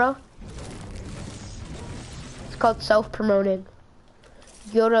do it, bro? It's called self-promoting.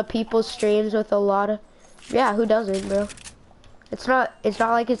 You go to people's streams with a lot of... Yeah, who doesn't, bro? It's not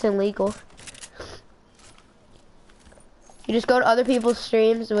like it's illegal. You just go to other people's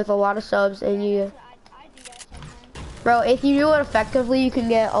streams with a lot of subs and you... I do that sometimes. Bro, if you do it effectively, you can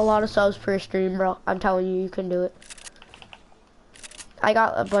get a lot of subs per stream, bro. I'm telling you, you can do it. I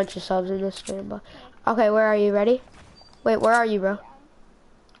got a bunch of subs in this stream, but... Okay, where are you? Ready? Wait, where are you, bro?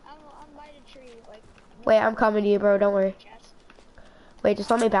 I'm by the tree, like, Wait, I'm coming to you, bro. Don't worry. chest. Wait, just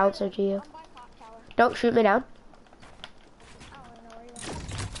let me bounce into you. I'm by clock tower. Don't shoot me down. I don't really know where you are.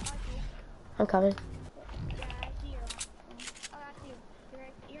 I see you. I'm coming. Yeah, I see you. Oh, I see you.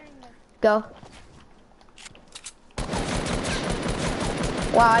 You're in the... Go.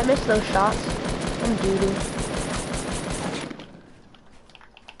 Wow, I missed those shots. I'm doo-doo.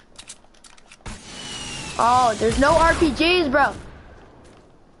 Oh, there's no RPGs, bro. Oh,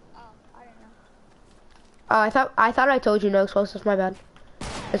 I don't know. Oh, I thought I told you no explosives. My bad.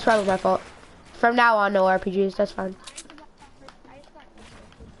 It's probably my fault. From now on, no RPGs. That's fine. I just got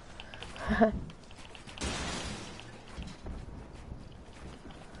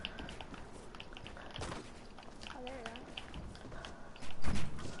oh, there we go.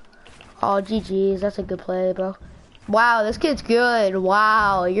 Oh, GG's. That's a good play, bro. Wow, this kid's good.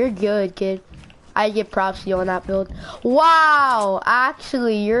 Wow, you're good, kid. I give props to you on that build. Wow,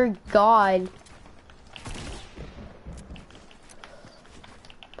 actually, you're God.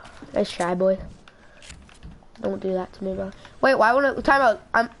 Nice try, boy. Don't do that to me, bro. Wait, why wouldn't it, time out?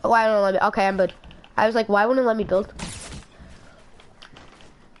 Why wouldn't it let me? Okay, I'm good. I was like, why wouldn't it let me build?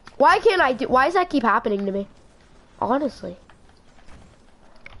 Why can't I do? Why does that keep happening to me? Honestly.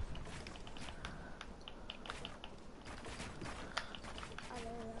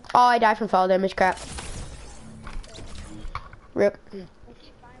 Oh, I died from fall damage. Crap. Rip.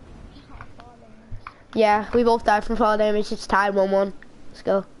 Yeah, we both died from fall damage. It's tied 1-1. Let's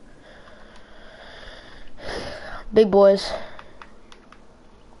go. Big boys.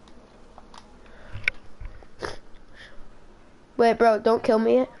 Wait, bro, don't kill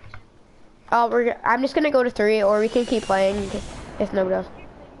me yet. Oh, I'm just gonna go to 3, or we can keep playing if nobody else.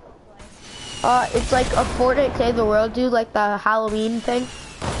 It's like a Fortnite Save the World, dude, like the Halloween thing.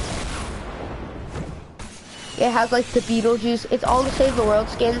 It has like the Beetlejuice. It's all the Save the World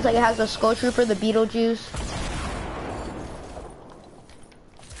skins. Like it has the Skull Trooper, the Beetlejuice.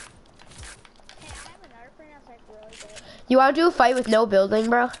 You wanna do a fight with no building,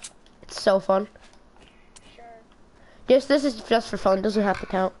 bro? It's so fun. Sure. This is just for fun. Doesn't have to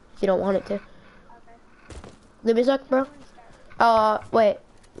count if you don't want it to. Okay. Give me a sec, bro. Wait.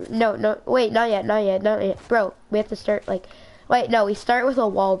 No, wait, not yet. Bro, we have to start like, wait, no, we start with a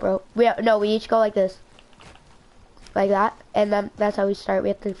wall, bro. We each go like this. Like that, and then that's how we start. We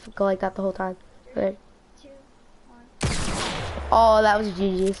have to go like that the whole time. Okay. 2, 1. Oh, that was a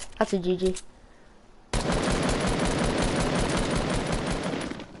GG's. That's a GG.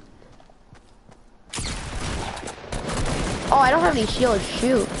 Oh, I don't have any shield.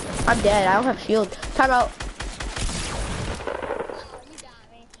 Shoot. I'm dead. I don't have shield. Time out. Oh, you got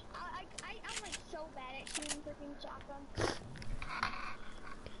me. I'm like so bad at shooting freaking shotguns.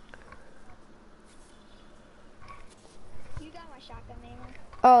 You got my shotgun name.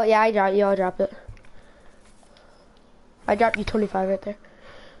 Oh, yeah, I dropped you. I'll drop it. I dropped you 25 right there.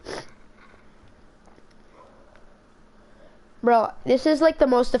 Bro, this is like the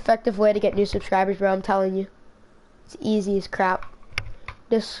most effective way to get new subscribers, bro. I'm telling you. It's easy as crap.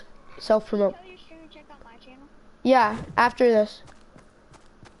 Just self-promote. Tell your stream and check out my channel. Yeah, after this.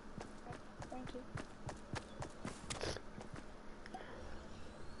 Thank you.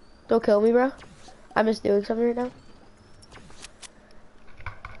 Don't kill me, bro. I'm just doing something right now.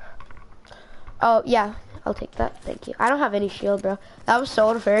 Oh, yeah. I'll take that. Thank you. I don't have any shield, bro. That was so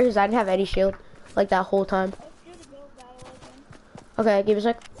unfair because I didn't have any shield like that whole time. Let's do the build battle again. Okay, give me a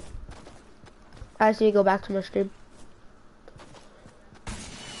sec. I just need to go back to my stream.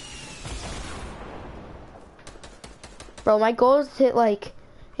 Bro, my goal is to hit like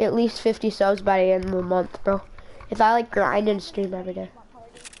at least 50 subs by the end of the month, bro. If I like grind and stream every day.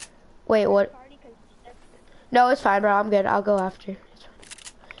 Wait, what? No, it's fine, bro. I'm good. I'll go after. It's fine.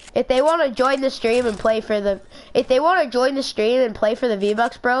 If they want to join the stream and play for the,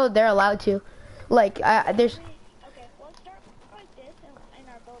 V-Bucks, bro, they're allowed to. Like, there's. Okay, let's start like this in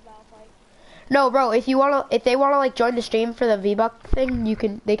our build battle fight. No, bro. If they wanna like join the stream for the V-Buck thing,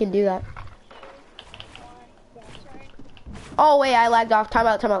 they can do that. Oh wait, I lagged off. Time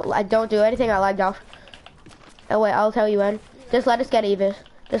out. I don't do anything. I lagged off. Oh wait, I'll tell you when. Just let us get even.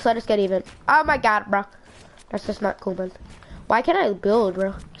 Oh my god, bro. That's just not cool, man. Why can't I build,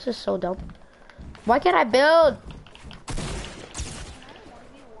 bro? This is so dumb. Why can't I build?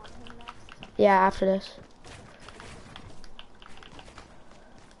 Yeah, after this.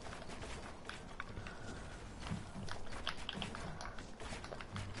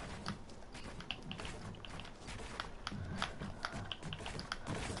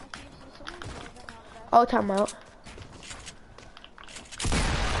 Oh, time out.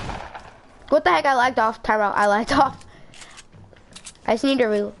 What the heck? I lagged off. Time out. I lagged off. I just need to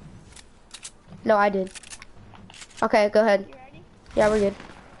reload. No, I did. Okay, go ahead. You ready? Yeah, we're good.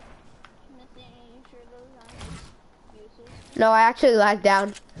 Nothing. No, I actually lagged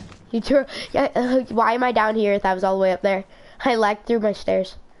down. Yeah, why am I down here if I was all the way up there? I lagged through my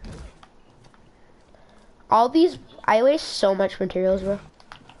stairs. All these, I waste so much materials, bro.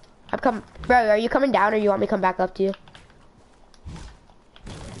 Bro, are you coming down or you want me to come back up to you?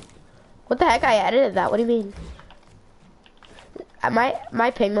 What the heck? I edited that. What do you mean?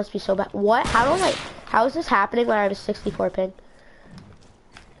 My ping must be so bad. What? How is this happening when I have a 64 ping?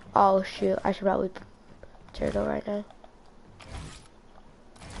 Oh shoot, I should probably turtle right now.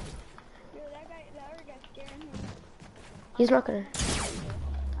 Dude, that other guy's scaring me. He's not gonna.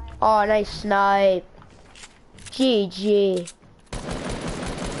 Oh, nice snipe. GG.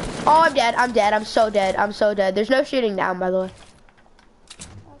 Oh, I'm dead. I'm dead. I'm so dead. I'm so dead. There's no shooting down, by the way.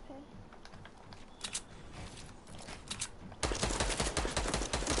 Okay.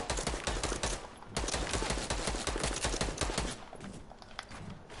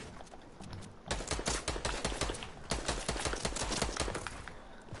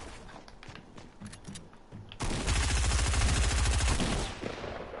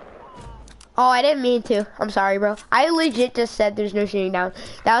 Oh, I didn't mean to. I'm sorry, bro. I legit just said there's no shooting down.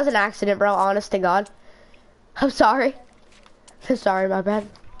 That was an accident, bro. Honest to God. I'm sorry. I'm sorry, my bad.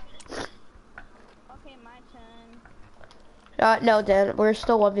 Okay, my turn. No, Dan. We're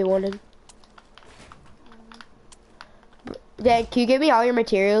still 1v1ing. Dan, can you give me all your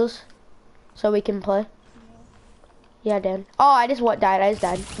materials so we can play? Yeah, Dan. Oh, I just died. I just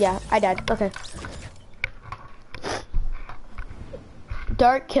died. Yeah, I died. Okay.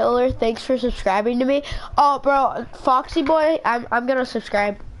 Dark Killer, thanks for subscribing to me. Oh, bro, Foxy Boy, I'm gonna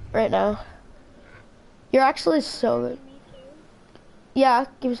subscribe right now. You're actually so good. Yeah,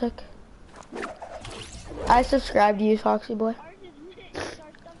 give me a sec. I subscribed to you, Foxy Boy.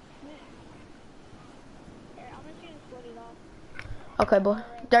 Okay, boy.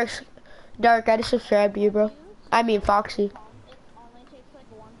 Dark, I just subscribed to you, bro. I mean, Foxy. It only takes like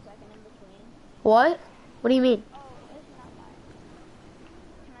 1 second in between. What? What do you mean? Oh, it's not mine.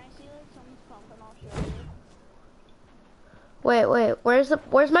 Can I see like someone's pump and I'll show you? Wait,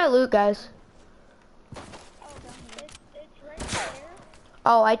 where's my loot, guys? Oh, down here. It's right there.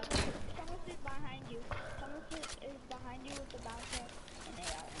 Oh, Someone is behind you. Someone is behind you with the bouncer and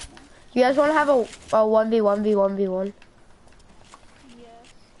AR ammo. you guys wanna have a 1v1v1v1? Yes.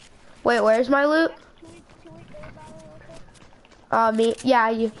 Wait, where's my loot? Can we go battle real quick? Me,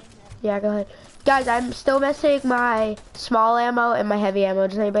 yeah, go ahead. Guys, I'm still missing my small ammo and my heavy ammo.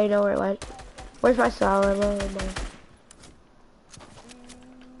 Does anybody know where it went? Where's my small ammo and my...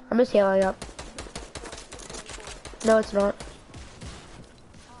 I'm just healing up. No, it's not.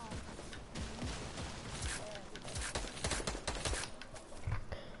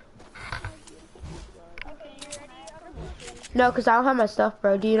 Okay, you ready? No, because I don't have my stuff,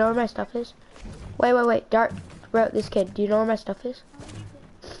 bro. Do you know where my stuff is? Wait. Dark, bro, this kid. Do you know where my stuff is?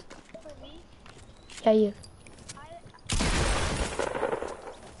 For me? Yeah, you.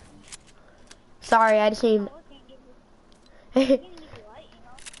 Sorry, I just need...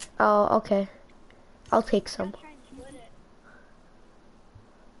 Oh, okay. I'll take some.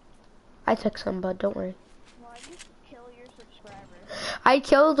 I took some, bud. Don't worry. Why did you kill your subscriber? I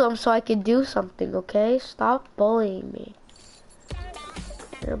killed him so I could do something, okay? Stop bullying me.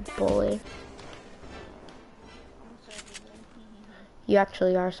 You're a bully. You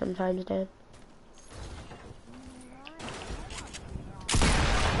actually are sometimes, Dan.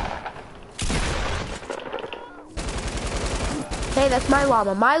 Hey, that's my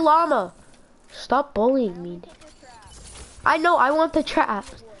llama. My llama! Stop bullying me. I know, I want the trap.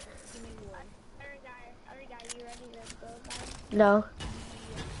 Other guy, you ready to go, guys? No.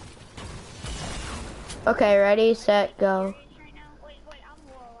 Okay, ready, set, go. Right now? Wait, I'm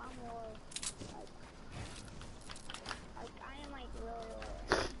low. I am like really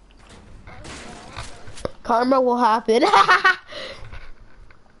low. Karma will happen. I'm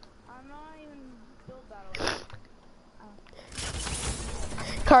not even build battle.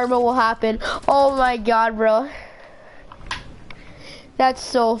 Karma will happen. Oh my god, bro. That's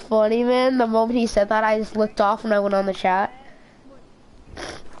so funny, man. The moment he said that, I just looked off when I went on the chat.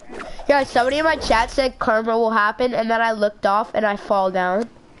 Yeah, somebody in my chat said karma will happen, and then I looked off and I fall down.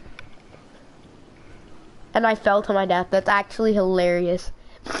 And I fell to my death. That's actually hilarious.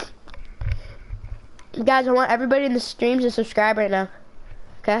 Guys, I want everybody in the stream to subscribe right now.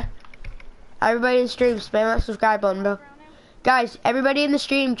 Okay? Everybody in the stream, spam that subscribe button, bro. Guys, everybody in the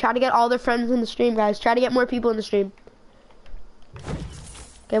stream, try to get all their friends in the stream, guys. Try to get more people in the stream.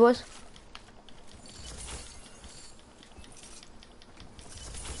 Okay, boys?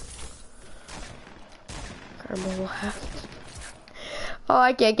 Karma will happen. Oh,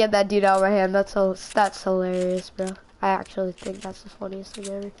 I can't get that dude out of my hand. That's hilarious, bro. I actually think that's the funniest thing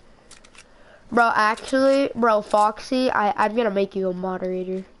ever. Bro, Foxy, I'm gonna make you a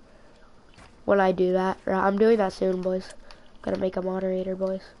moderator when I do that. I'm doing that soon, boys. Gonna make a moderator,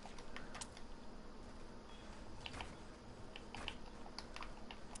 boys.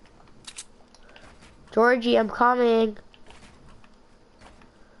 Georgie, I'm coming.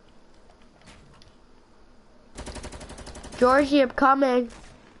 Georgie, I'm coming.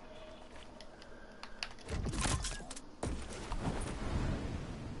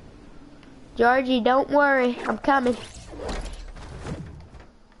 Georgie, don't worry. I'm coming.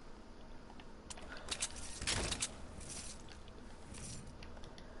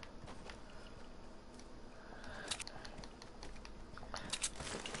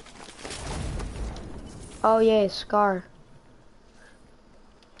 Oh yeah, Scar.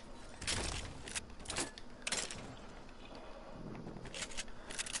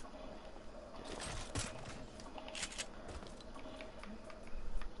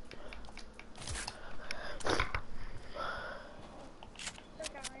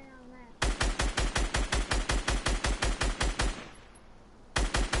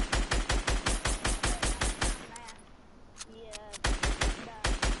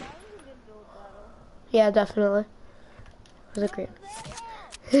 Yeah, definitely. It was a great.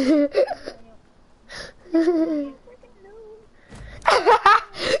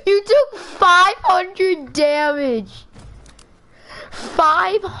 You took 500 damage.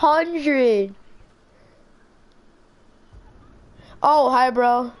 500. Oh, hi,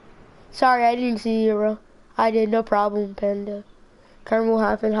 bro. Sorry, I didn't see you, bro. I did, no problem, Panda. Carmen will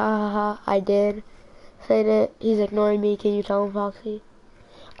happen, ha ha ha. I did. Say that he's ignoring me. Can you tell him, Foxy?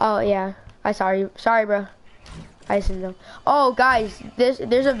 Oh yeah, sorry, bro. I didn't know. Oh guys, there's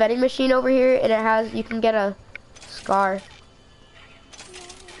a vending machine over here, and it has, you can get a scar.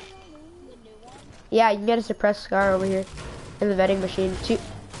 Yeah, you can get a suppressed scar over here in the vending machine.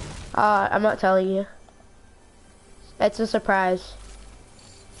 I'm not telling you. It's a surprise.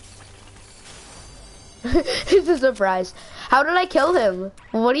 It's a surprise. How did I kill him?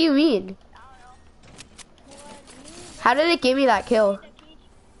 What do you mean? How did it give me that kill?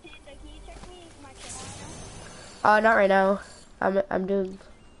 Not right now. I'm doing.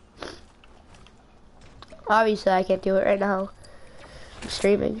 Obviously, I can't do it right now. I'm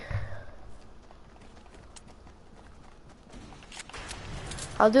streaming.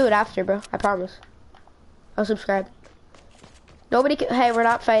 I'll do it after, bro. I promise. I'll subscribe. Nobody can. Hey, we're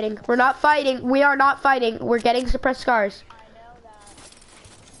not fighting. We're not fighting. We are not fighting. We're getting suppressed scars.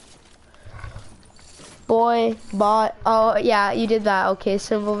 Boy, bot. Oh yeah, you did that. Okay,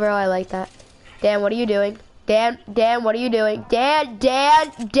 Simple Bro, I like that. Dan, what are you doing? Dan, what are you doing? Dan.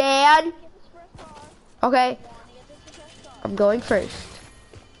 Okay. I'm going first.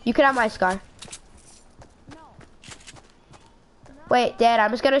 You can have my scar. Wait, Dan,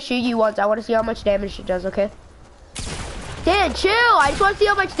 I'm just gonna shoot you once. I want to see how much damage it does, okay? Dan, chill! I just want to see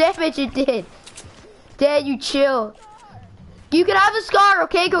how much damage it did. Dan, you chill. You can have a scar,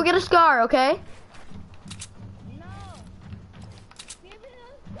 okay? Go get a scar, okay?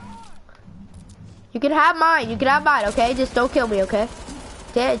 You can have mine, okay? Just don't kill me, okay?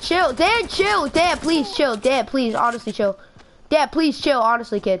 Dan, chill. Dan, please chill. Dan, please, honestly, chill. Dan, please chill,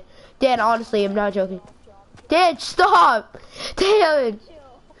 honestly, kid. Dan, honestly, I'm not joking. Dan, stop!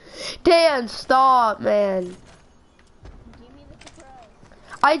 Dan, stop, man.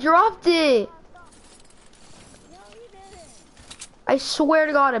 I dropped it. I swear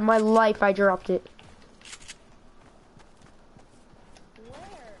to God, in my life, I dropped it.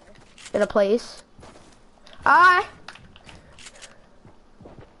 In a place. There's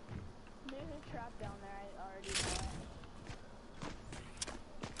a trap down there, I already know it.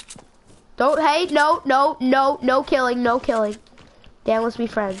 Don't, hey, no killing. Dan, let's be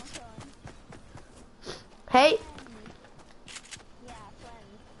friends. Hey. Yeah,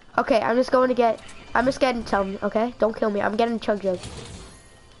 friends. Okay, I'm just getting some, okay? Don't kill me, I'm getting chug jug.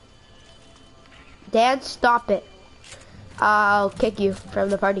 Dan, stop it. I'll kick you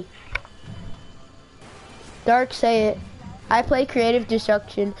from the party. Dark, say it. I play Creative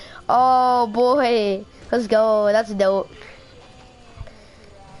Destruction. Oh boy, let's go. That's dope.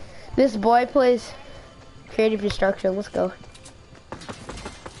 This boy plays Creative Destruction. Let's go.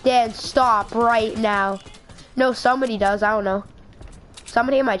 Dan, stop right now. No, somebody does. I don't know.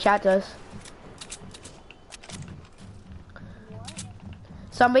 Somebody in my chat does.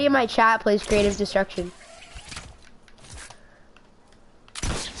 Somebody in my chat plays Creative Destruction.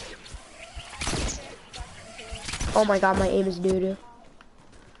 Oh my God, my aim is doo-doo.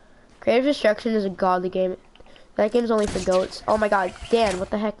 Creative Destruction is a godly game. That game's only for goats. Oh my God, Dan, what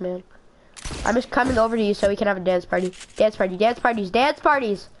the heck, man? I'm just coming over to you so we can have a dance party. Dance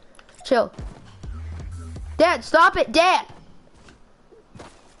parties. Chill. Dan, stop it, Dan!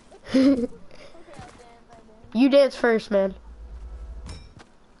 You dance first, man.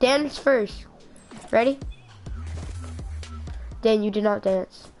 Dance first. Ready? Dan, you did not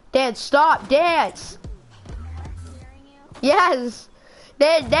dance. Dan, stop, dance! Yes!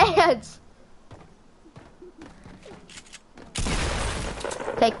 Dan, dance!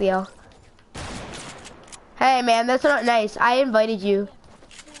 Take the L. Hey man, that's not nice. I invited you.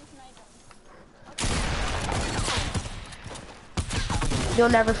 You'll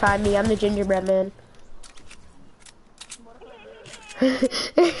never find me. I'm the gingerbread man.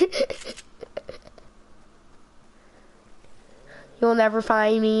 You'll never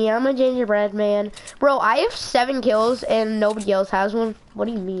find me. I'm a gingerbread man. Bro, I have 7 kills and nobody else has one. What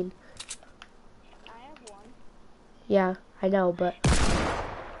do you mean? I have one. Yeah, I know, but...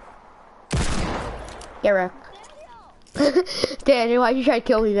 Get wrecked. Daniel, why'd you try to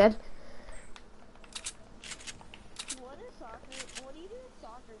kill me, man? What is soccer? What do you do with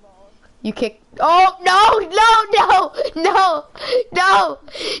soccer balls? You kick... Oh, no!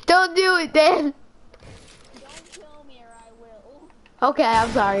 Don't do it, Dan. Don't kill me or I will. Okay,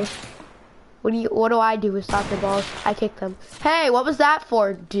 I'm sorry. What do I do with soccer balls? I kick them. Hey, what was that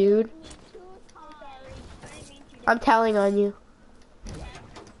for, dude? Me too, Tom. Sorry. I didn't mean to. I'm telling on you.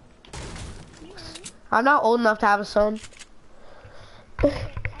 I'm not old enough to have a son.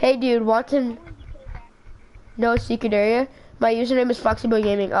 Hey, dude, want to know a secret area? My username is Flexible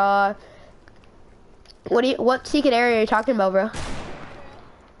Gaming. What secret area are you talking about, bro?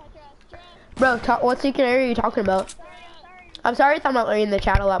 Bro, what secret area are you talking about? I'm sorry if I'm not reading the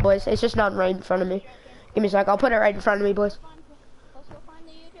chat a lot, boys. It's just not right in front of me. Give me a sec. I'll put it right in front of me, boys. Let's go find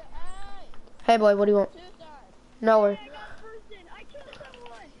the YouTube. Hey, boy, what do you want? Suicide. Nowhere. I killed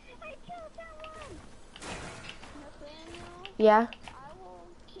someone. Nathaniel, Yeah? I will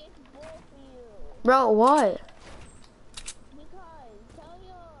kick both of you. Bro, what? Because tell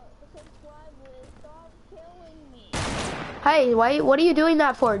your subscribers stop killing me. Hey, what are you doing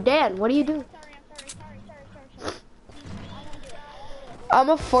that for? Dan, what are you doing? Sorry. I'm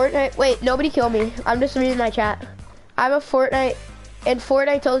a Fortnite. Wait, nobody kill me. I'm just reading my chat. I'm a Fortnite and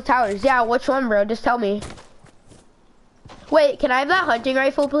Fortnite Tilted Towers. Yeah, which one, bro? Just tell me. Wait, can I have that hunting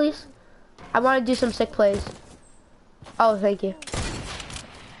rifle, please? I want to do some sick plays. Oh, thank you.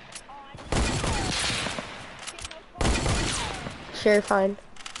 Sure, fine.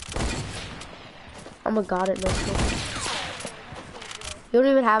 I'm a god at no scope. You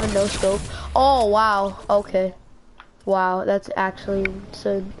don't even have a no scope. Oh, wow. Okay. Wow, that's actually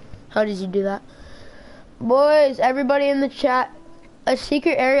insane. How did you do that? Boys, everybody in the chat, a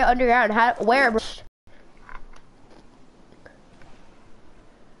secret area underground. Where?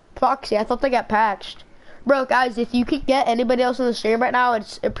 Foxy, I thought they got patched. Bro, guys, if you could get anybody else on the stream right now,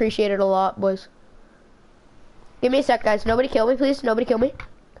 it's appreciated a lot, boys. Give me a sec, guys. Nobody kill me, please. Nobody kill me.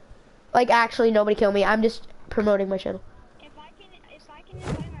 Like, actually, nobody kill me. I'm just promoting my channel. If I can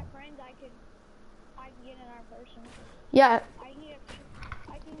invite my friends, I can get in our person. Yeah. I can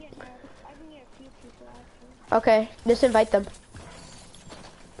get a few people actually. Okay, just invite them.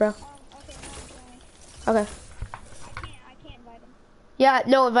 Bro. Okay, Okay. I can't invite them. Yeah,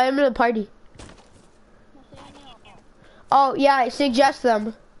 no, invite them to the party. Nathaniel, Oh, yeah, suggest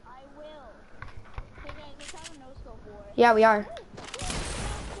them. I will. Hey guys, let's have a no scope war. Yeah, we are.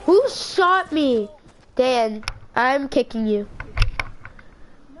 Who shot me? Dan, I'm kicking you.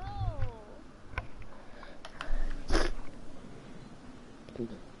 No.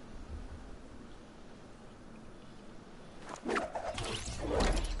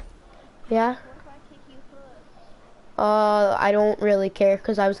 Yeah? What if I kick you first? I don't really care,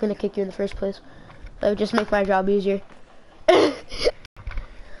 because I was going to kick you in the first place. That would just make my job easier.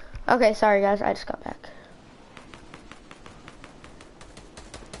 Okay, sorry guys, I just got back.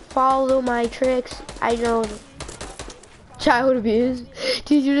 Follow my tricks. I know. Child abuse.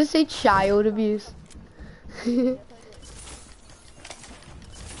 Did you just say child abuse? Who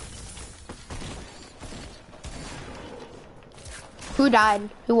died?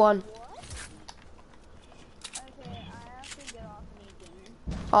 Who won? Okay, I have to get off and eat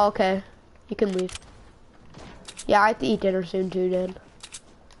dinner. Oh, okay. You can leave. Yeah, I have to eat dinner soon too, Dan.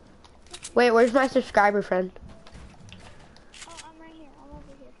 Wait, where's my subscriber friend? Oh, I'm right here. I'm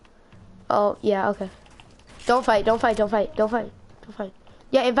over here. Oh, yeah, okay. Don't fight, don't fight, don't fight, don't fight, don't fight.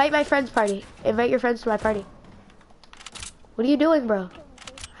 Yeah, invite my friend's party. Invite your friends to my party. What are you doing, bro?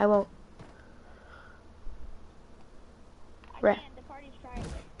 I won't. Right. The party's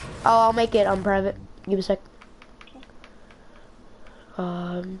private. Oh, I'll make it private. Give me a sec.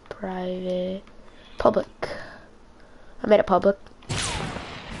 Private. Public. I made it public.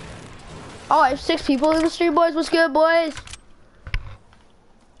 Oh, I have 6 people in the stream, boys. What's good, boys?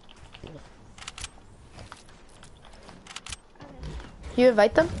 You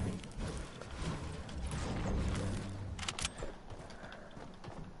invite them?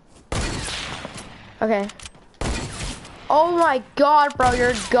 Okay. Oh my god, bro,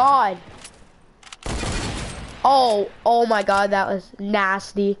 you're god. Oh my god, that was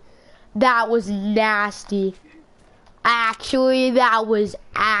nasty. That was nasty. Actually, that was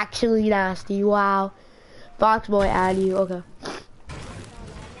actually nasty. Wow. Foxboy add you, okay.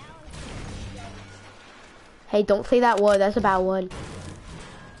 Hey, don't say that word. That's a bad one.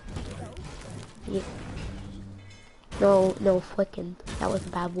 Yeah. No, flicking. That was a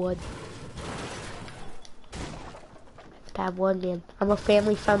bad word. Bad word, man. I'm a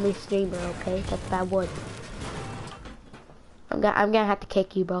family-friendly streamer, okay? That's a bad word. I'm gonna have to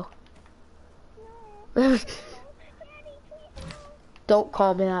kick you, bro. Don't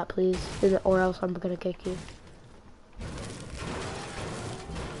call me that, please, or else I'm gonna kick you.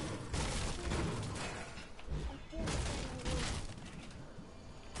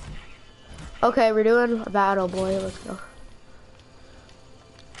 Okay, we're doing a battle, boy. Let's go.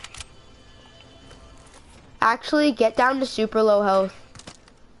 Actually, get down to super low health.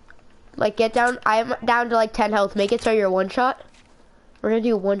 Like, get down. I'm down to like 10 health. Make it so you're one shot. We're gonna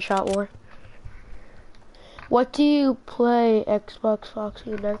do one shot war. What do you play? Xbox,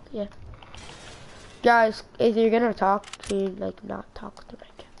 Foxy, and yeah. Guys, if you're gonna talk to, like, not talk to my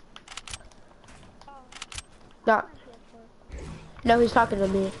chat. Not. No, he's talking to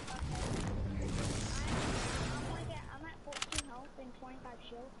me.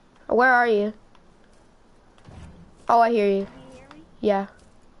 Where are you? Oh, I hear you. Yeah.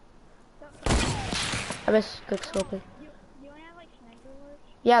 I missed quick scoping.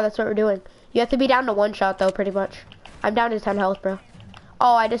 Yeah, that's what we're doing. You have to be down to one shot though, pretty much. I'm down to 10 health, bro.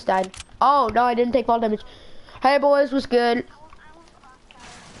 Oh, I just died. Oh, no, I didn't take fall damage. Hey, boys, what's good?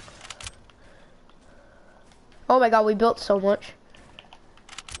 Oh my god, we built so much.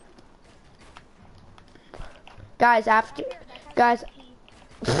 Guys,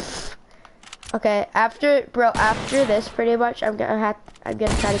 okay, after this, pretty much, I'm gonna try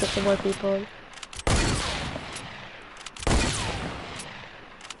to get some more people in.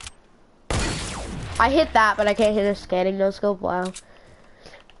 I hit that, but I can't hit a scanning no scope. Wow.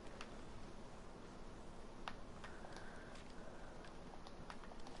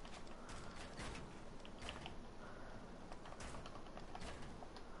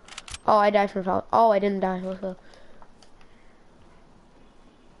 Oh, I died from fall. Oh, I didn't die. Let's go.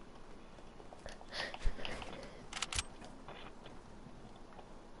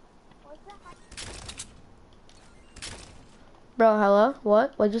 Bro, hello?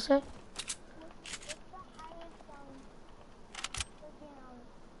 What? What'd you say?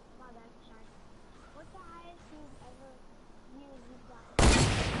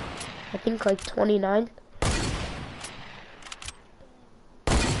 I think like 29.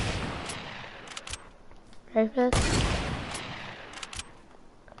 Right for this?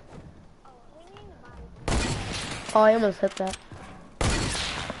 Oh, I almost hit that.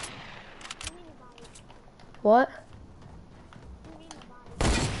 What?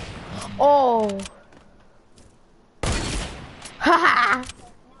 Oh. Haha.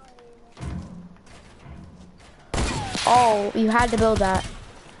 Oh, you had to build that.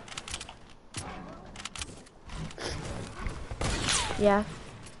 Yeah.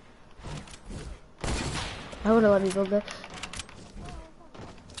 I would've let me build this.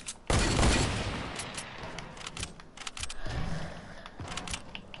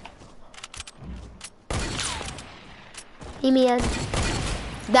 Hey man.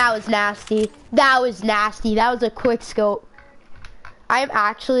 That was nasty. That was nasty. That was a quick scope. I am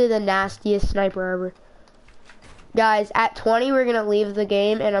actually the nastiest sniper ever. Guys, at 20 we're gonna leave the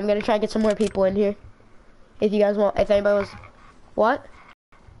game and I'm gonna try to get some more people in here. If you guys want, if anybody was, what?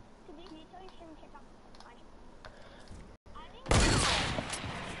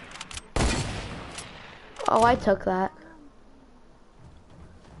 Oh, I took that.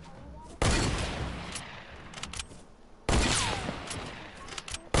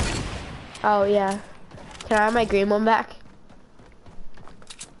 Oh yeah. Can I have my green one back?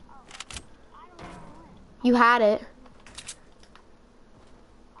 You had it.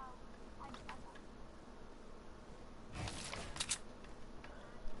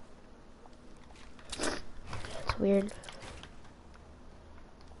 It's weird.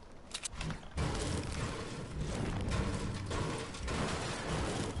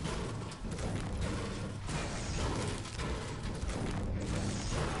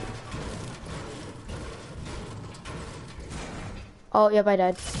 Oh, yep, I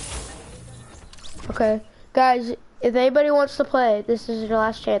died. Okay. Guys, if anybody wants to play, this is your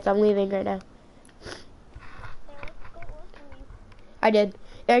last chance. I'm leaving right now. I did.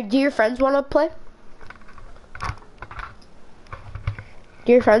 Do your friends want to play?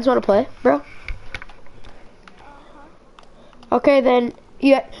 Do your friends want to play, bro? Okay, then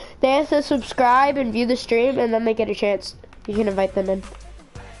they have to subscribe and view the stream, and then they get a chance. You can invite them in.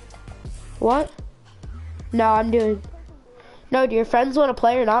 What? No, I'm doing. No, do your friends want to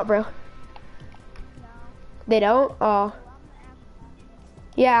play or not, bro? No. They don't? Oh.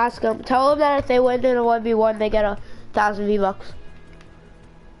 Yeah, ask them. Tell them that if they win in a 1v1, they get 1,000 V-Bucks. So do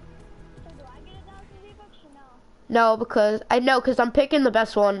I get 1,000 V-Bucks or no? No, because I'm picking the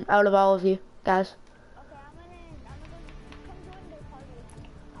best one out of all of you guys. Okay, I'm gonna come join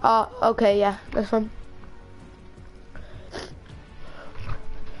the party. Okay, yeah, that's fun.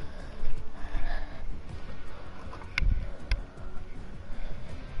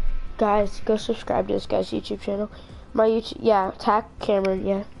 Guys, go subscribe to this guy's YouTube channel. My YouTube, yeah, Tack Cameron,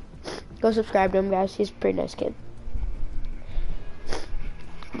 yeah. Go subscribe to him, guys. He's a pretty nice kid.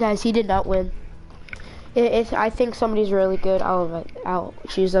 Guys, he did not win. If I think somebody's really good, I'll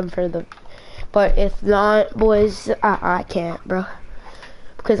choose them for the. But if not, boys, I can't, bro.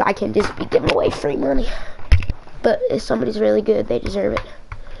 Because I can just be giving away free money. But if somebody's really good, they deserve it.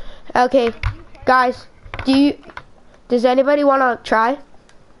 Okay, guys, does anybody want to try?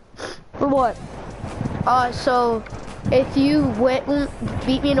 For what? So if you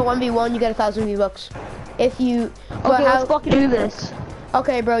beat me in a 1v1, you get 1,000 V-Bucks. If you, Okay, let's fucking do this.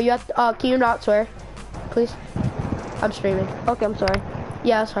 okay, bro, you have to, can you not swear, please? I'm streaming. Okay, I'm sorry.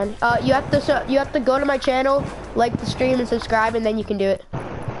 Yeah, that's fine. You have to go to my channel, like the stream and subscribe, and then you can do it.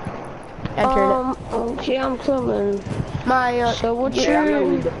 Enter it. Okay, I'm coming. My So what's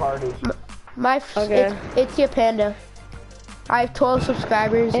okay. It's your panda. I have 12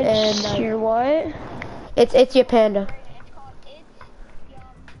 subscribers It's and your what? it's your panda.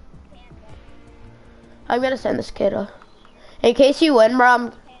 I'm gonna send this kid in case you win,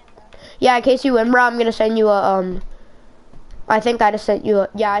 bro. In case you win, bro, I'm gonna send you a I think I just sent you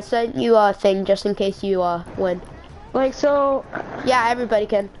I sent you a thing just in case you win. Like so. Yeah, everybody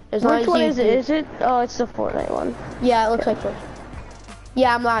can. As long Which as one you is it? Is it? Oh, it's the Fortnite one. Yeah, it looks like it.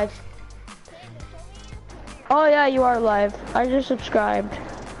 Yeah, I'm live. Oh yeah, you are live. I just subscribed.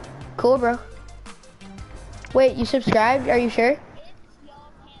 Cool, bro. Wait, you subscribed? Are you sure?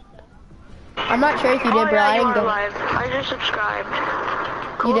 I'm not sure if you did, bro. I didn't go. I just subscribed.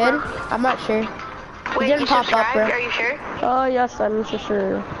 You did? I'm not sure. It didn't pop up, bro. Are you sure? Oh yes, I'm for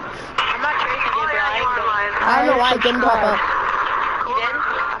sure. I'm not sure if you did, bro. I don't know why it didn't pop up. You did?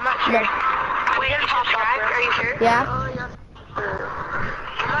 I'm not sure. No. Wait, didn't pop up, bro. Are you sure? Yeah? I'm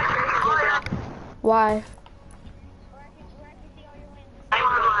not sure if you did, bro. Why? I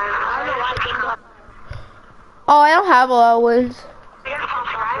don't know why it didn't pop up. Oh, I don't have a lot of wins. Are you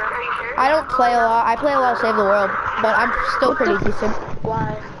sure? I don't play a lot. I play a lot of Save the World, but I'm still pretty decent.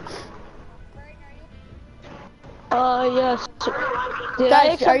 Why? Yes. Did I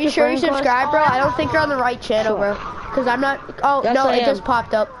Guys, accept are you the sure you friend request? subscribed, bro? I don't think you're on the right channel, bro. Because I'm not. Oh, Yes, no, I it am. just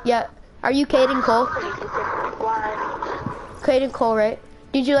popped up. Yeah. Are you Caden Cole? Caden Cole, right?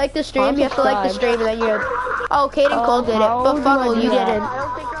 Did you like the stream? I'm You have to like the stream and then you. Oh, Caden Cole did it. how do I Befuddle, do you that? didn't.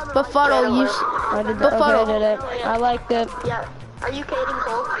 Befuddle, you. I did Befuddle. okay, I did it. I liked it. Yeah. Are you Caden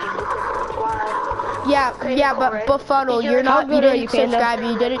Cole? Why? Yeah, but Befuddle, you're not. You good are didn't you, Panda? subscribe.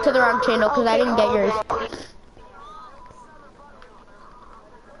 You did it to the wrong channel because I didn't get yours.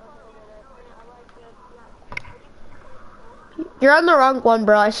 You're on the wrong one,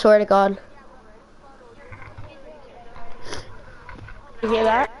 bro. I swear to God. You hear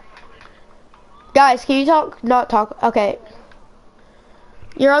that? Guys, can you talk? Not talk. Okay.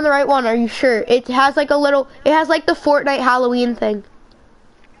 You're on the right one. Are you sure? It has like a little. It has like the Fortnite Halloween thing.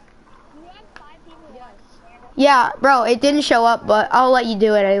 Yeah, bro. It didn't show up, but I'll let you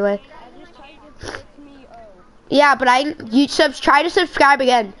do it anyway. Yeah, but try to subscribe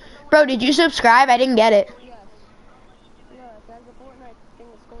again, bro. Did you subscribe? I didn't get it.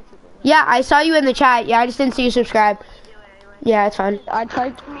 Yeah, I saw you in the chat. Yeah, I just didn't see you subscribe. Yeah, it's fine. I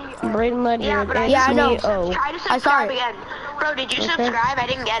typed Brayden Ledyard. Yeah, I know. Try to I saw subscribe it. again. Bro, did you subscribe? I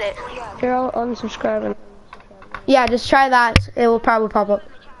didn't get it. Here, I'll unsubscribe and Yeah, just try that. It will probably pop up.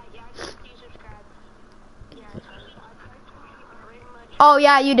 Oh,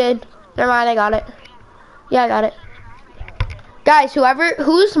 yeah, you did. Never mind, I got it. Yeah, I got it. Guys,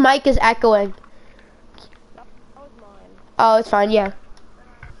 whose mic is echoing? Oh, it's fine, yeah.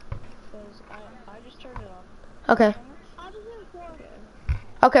 I just turned it off. Okay.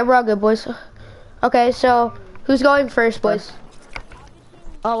 Okay, we're all good, boys. Okay, so who's going first, boys?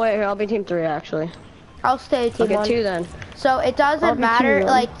 Oh wait, here, I'll be team 3 actually. I'll stay team Okay, 1. 2 then. So it I'll doesn't be matter, team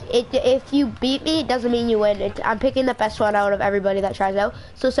 1. like, if you beat me, it doesn't mean you win. I'm picking the best one out of everybody that tries out.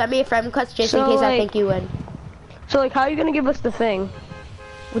 So send me a friend request just in So, case I like- think you win. So like, how are you gonna give us the thing?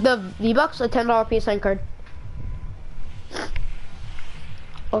 With the V-Bucks, a $10 PSN card.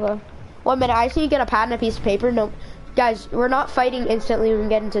 Okay. 1 minute, I just need to get a pad and a piece of paper. No, guys, we're not fighting instantly when we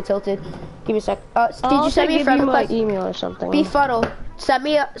get into Tilted. Give me a sec. Did you send me a friend request? Email or something. Befuddle, send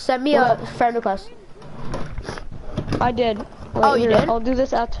me a friend request. I did. Wait, Oh, you here, did? I'll do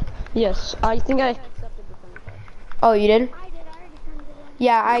this at. Yes, I think I. Oh, you did? I did. I already sent it in.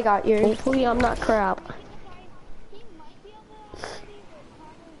 Yeah, I got yours. Hopefully, I'm not crap. He might be able to already, but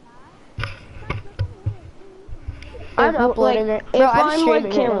probably not. I'm If, uploading like, it. Bro, if I'm I'm streaming like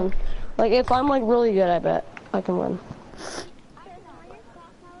it now. Cameron, like if I'm like really good, I bet I can win.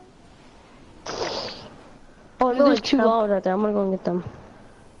 Oh, Really there's 2 tough. llamas right there. I'm gonna go and get them.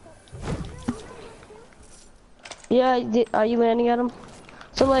 Yeah, are you landing at them?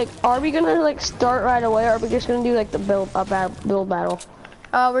 So like, are we gonna like start right away, or are we just gonna do like the build battle?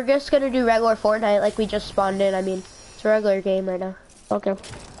 We're just gonna do regular Fortnite like we just spawned in. I mean, it's a regular game right now. Okay. I So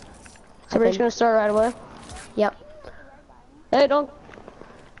we're just think. gonna start right away. Yep. Hey, don't.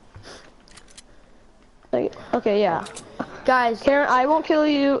 Like, okay, yeah. Guys, Karen, I won't kill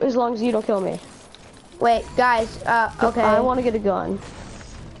you as long as you don't kill me. wait, guys, okay. I want to get a gun.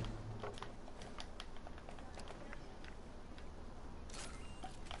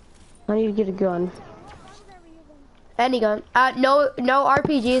 I need to get a gun. Any gun. No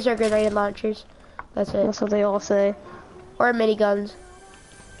RPGs or grenade launchers. That's it. That's what they all say. Or miniguns.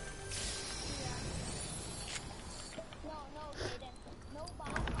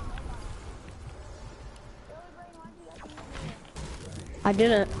 I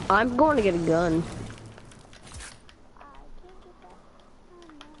didn't. I'm going to get a gun.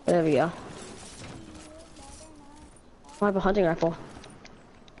 There we go. I have a hunting rifle.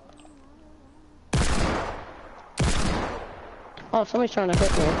 Oh, somebody's trying to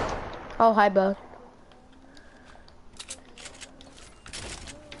hit me. Oh, hi, bud.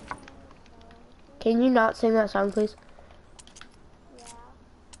 Can you not sing that song, please?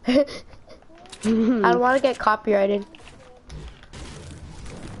 I don't want to get copyrighted.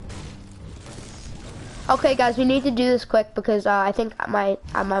 Okay, guys, we need to do this quick because I think my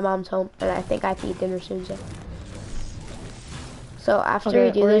mom's home and I think I have to eat dinner soon. So after Okay,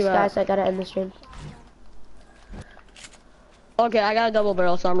 we do where this, you at? guys, I gotta end the stream. Okay, I got a double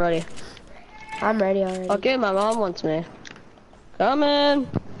barrel, so I'm ready. I'm ready already. Okay, my mom wants me. Come in.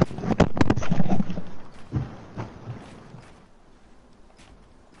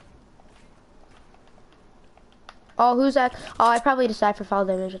 Oh, who's that? Oh, I probably decided for fall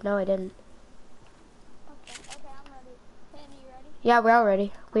damage. No, I didn't. Okay, I'm ready. Penny, you ready? Yeah, we're all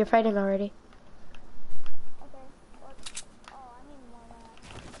ready. We're fighting already. Okay. Oh, I need more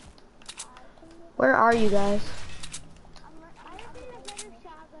maps. Where are you guys? I just need a better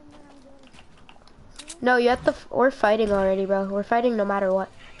shotgun than I'm good. No, you have to. We're fighting already, bro. We're fighting no matter what.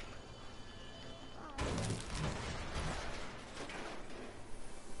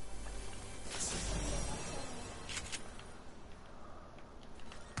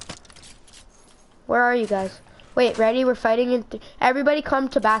 Where are you guys? Wait, ready? We're fighting in. Everybody come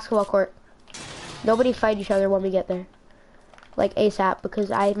to basketball court. Nobody fight each other when we get there. Like ASAP, because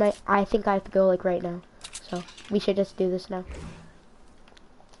I think I have to go like right now. So we should just do this now.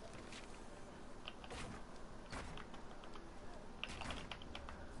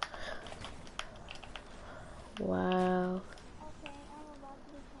 Wow. Okay, I'm about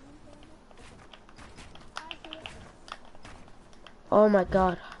to be coming to you. I see it. Oh my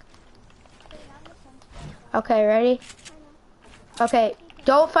god. Wait, I'm the sun. Okay, ready? Okay,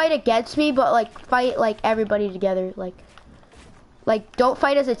 don't fight against me, but like fight like everybody together. Like don't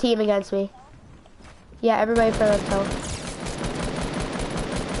fight as a team against me. Yeah, everybody for themselves.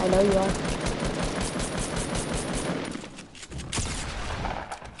 I know you are.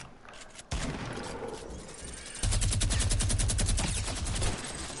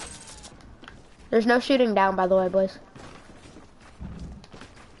 There's no shooting down, by the way, boys.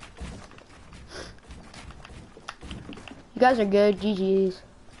 You guys are good, GG's.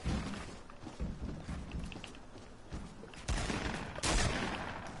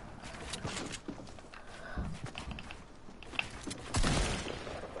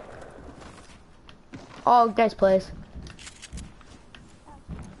 Oh, nice plays.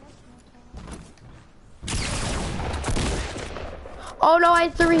 Oh no, I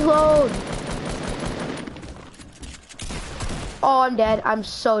have to reload. Oh, I'm dead. I'm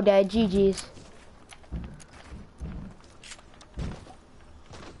so dead. GG's.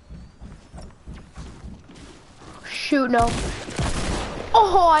 Shoot, no.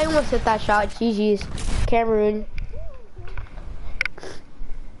 Oh, I almost hit that shot. GG's. Cameroon.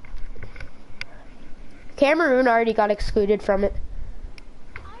 Cameroon already got excluded from it.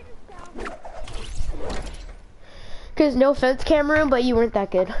 Cause no offense, Cameroon, but you weren't that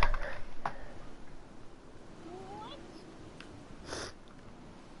good. What?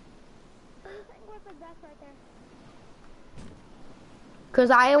 You think we're the best right there? Cause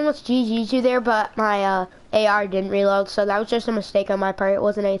I almost GG'd you there, but my AR didn't reload, so that was just a mistake on my part. It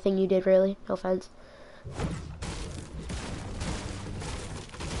wasn't anything you did, really. No offense.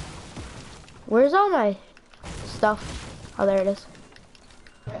 Where's all my stuff? Oh, there it is.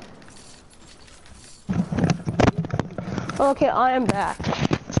 Okay, I am back.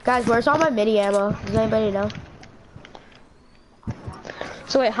 Guys, where's all my mini ammo? Does anybody know?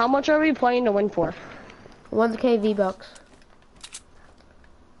 So wait, how much are we playing to win for? 1K V-Bucks.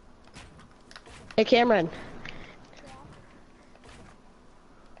 Hey Cameron.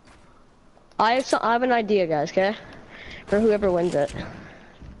 I have an idea, guys, okay? For whoever wins it.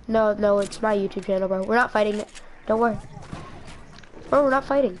 No, it's my YouTube channel, bro. We're not fighting it. Don't worry. Bro, we're not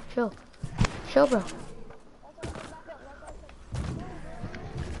fighting. Chill. Chill, bro.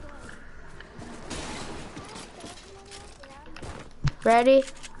 Ready?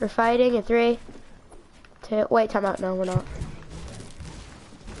 We're fighting in 3, 2, wait, time out. No, we're not.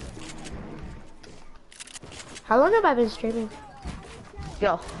 How long have I been streaming?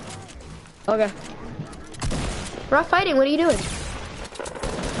 Go. Okay. We're not fighting, what are you doing?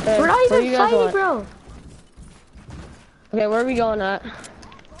 Hey, We're not where even you guys fighting, at? bro. Okay, where are we going at?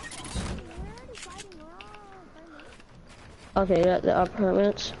 Okay, the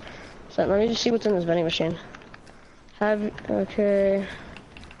apartments. So let me just see what's in this vending machine. Okay.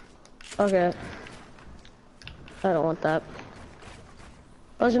 Okay. I don't want that.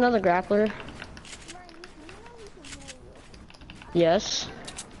 Oh, there's another grappler. Yes.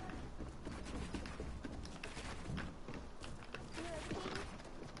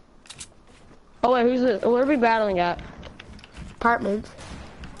 Oh wait, who's it? Where are we battling at? Apartments.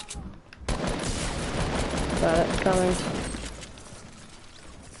 Got it, coming.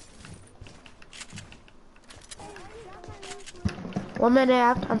 One minute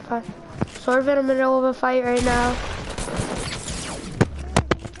after, I'm fine. Sort of in the middle of a fight right now.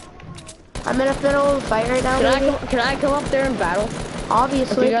 I'm in the middle of a fight right now, Can I come up there and battle? If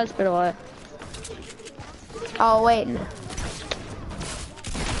Obviously. you guys been away. Oh, wait.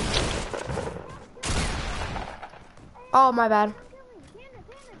 Oh, my bad.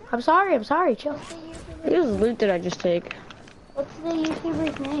 I'm sorry, chill. Whose loot did I just take? What's the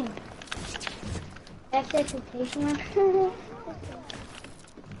YouTuber's name? XXXTentacion?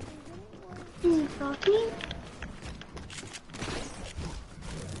 Is he talking?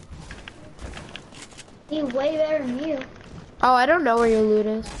 He's way better than you. Oh, I don't know where your loot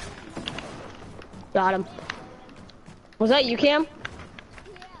is. Got him. Was that you, Cam?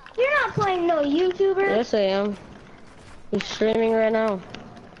 You're not playing no YouTuber. Yes, I am. He's streaming right now.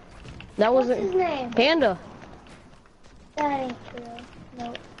 That What's wasn't his name? Panda. That ain't true.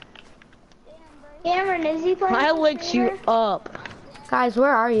 Nope. Cameron, is he playing? I the licked you streamer? up. Guys,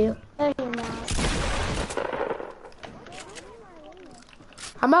 where are you? No, you're not.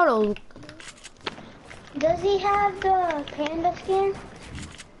 I'm out of... Does he have the panda skin?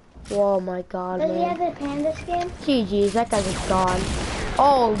 Whoa, my God, Does he have man. the panda skin? GG's, that guy's gone.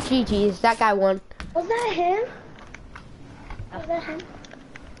 Oh, GG's, that guy won. Was that him? Was that him?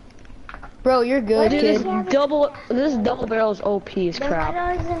 Bro, you're good, Dude, kid. this double barrel is OP as Then why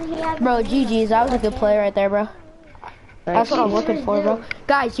crap. doesn't he have the Bro, panda GG's, that was a good play right there, bro. That's what I'm looking for, bro.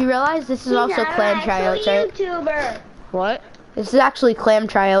 Guys, you realize this is He's also not clan an tryouts, actual right? YouTuber. What? This is actually clam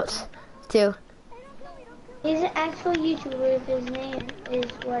tryouts, too. He's an actual YouTuber if his name is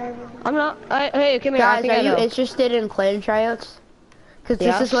whatever. I'm not. Hey, come here. I Guys, think are I you know. interested in clan tryouts? Because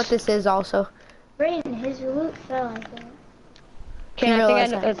this is what this is also. Brayden, his loot fell, I think. Okay, You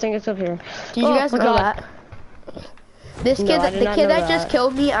realize I think it's up here. Did you guys know that? This No, kid, I did the not kid know that just that.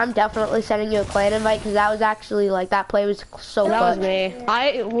 killed me, I'm definitely sending you a clan invite because that was actually like that play was so That was fun.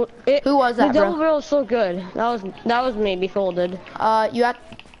 me. Who was that, The double bro? barrel is so good. That was me. Befolded. You have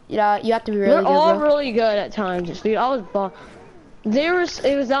to be really They're good, all bro. really good at times, dude. I was.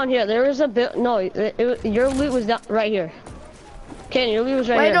 It was down here. There was a bit. No, your loot was down right here. Ken, your loot was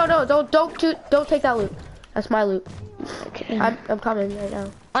right Wait, here. no, don't take that loot. That's my loot. Okay. I'm coming right now.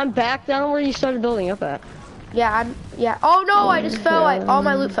 I'm back down where you started building up at. Yeah. Oh no, I just fell. All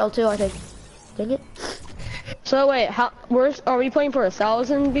my loot fell too, I think. Dang it. So wait, are we playing for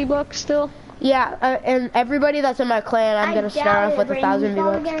 1,000 V-Bucks still? Yeah, and everybody that's in my clan, I'm gonna start off with 1,000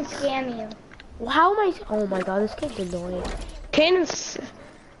 V-Bucks. V-Bucks. Gonna scam you. How am I? Oh my God, this kid's annoying. Kanan's.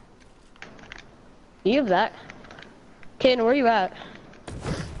 You have that. Kanan, where you at?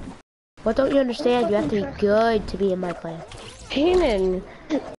 What don't you understand? You have to be good to be in my clan. Kanan,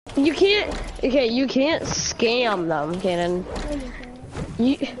 you can't. Okay, you can't scam them, Kanan.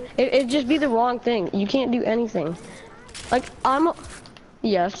 It'd just be the wrong thing. You can't do anything. Like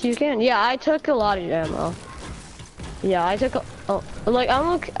yes, you can. Yeah, I took a lot of ammo. Yeah, I took.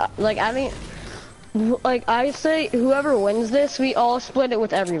 I mean, Like, I say whoever wins this, we all split it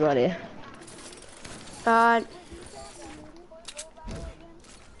with everybody. Yeah.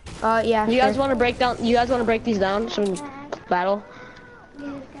 You guys sure. want to break down? You guys want to break these down? Some battle.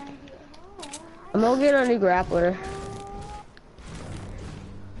 I'm gonna get a new grappler.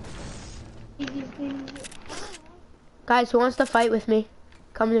 Guys, who wants to fight with me?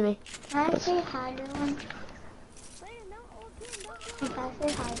 Come to me. Can I say hi to him? Can I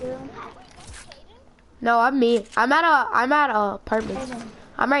say hi to him? No, I'm me. I'm at a apartment.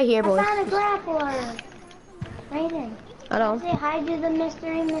 I'm right here, boys. I found a grappler. Raiden, I don't. say hi to the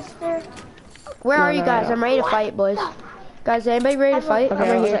mystery mister. Where are No, you no, guys? no. I'm ready to fight, boys. Guys, anybody ready to fight?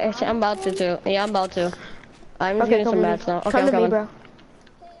 Okay, I'm right here. I'm about to too. Yeah, I'm about to. I'm just Okay, getting come some to me. mats now. Okay, Come I'm to me, coming. bro.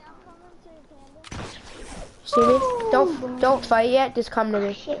 See me? Don't fight yet. Just come to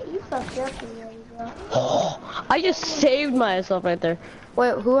me. Shit, you fucked up already, bro. I just saved myself right there.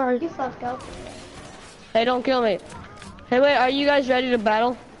 Wait, who are you? You fucked up. Hey, don't kill me. Hey, wait, are you guys ready to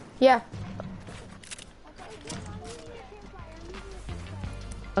battle? Yeah.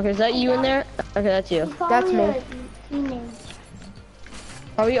 Okay, is that you in there? Okay, that's you. That's me. Your teammates.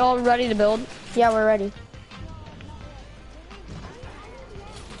 Are we all ready to build? Yeah, we're ready.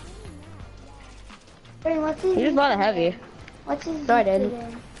 Raiden, what's his You just bought a heavy. What's his No, I didn't.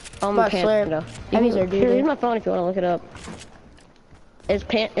 username? Panda. But Slurp, heavies are Here's doo-doo. my phone if you want to look it up.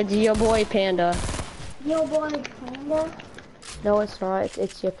 It's your boy Panda. Yo boy Panda. No, it's not.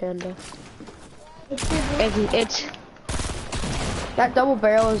 It's your panda. It's your boy, It's That double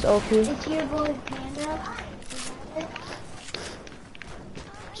barrel is OP. it's your boy Panda.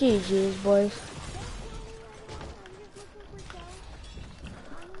 GG's, boys.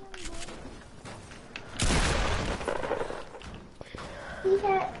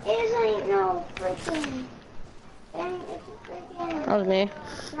 Yeah, it ain't no freaking. It's a freaking. that was me.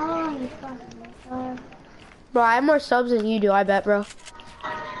 No, you fucking retard. Bro, I have more subs than you do, I bet, bro.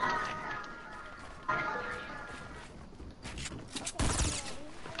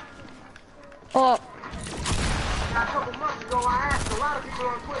 Oh,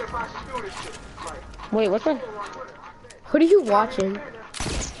 wait, what's my? What are you watching?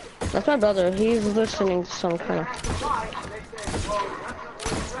 That's my brother. He's listening to some kind of.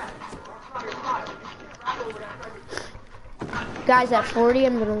 Guys, at 40,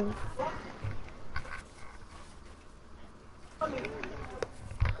 I'm gonna...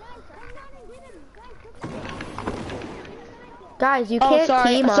 Guys, you Oh, can't sorry,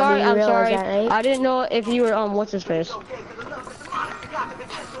 team on sorry, me, you I'm realize sorry. that, right? I didn't know if you were what's his face.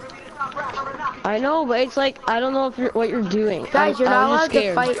 I know, but it's like I don't know if you're what you're doing. Guys, you're I not was allowed just to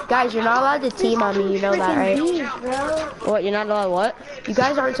scared. fight. Guys, you're not allowed to team on me, you know that, right? Jeez, bro. What? You're not allowed what? You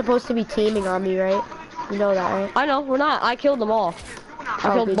guys aren't supposed to be teaming on me, right? You know that, right? I know, we're not. I killed them all. I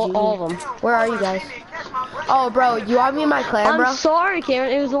Oh, killed good G. all of them. Where are you guys? Oh, bro, you want me in my clan, bro? I'm sorry,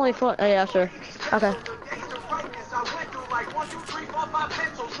 Karen. It was only fun. Oh, yeah, sure. Okay.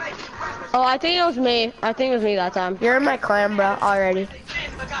 Oh, I think it was me. I think it was me that time. You're in my clan, bro, already.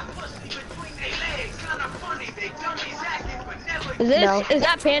 Is this No. is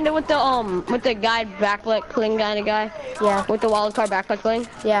that Panda with the guy backflip cling kind of guy? Yeah, With the wild card backflip cling?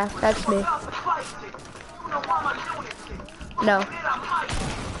 yeah, that's me. No.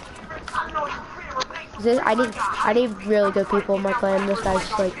 I need really good people in my clan. This guy's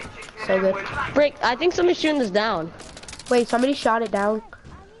just like so good. Break. I think somebody's shooting this down. Wait, somebody shot it down.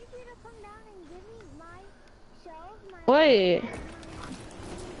 Wait.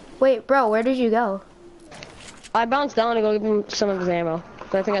 Wait, bro, where did you go? I bounced down to go give him some of his ammo.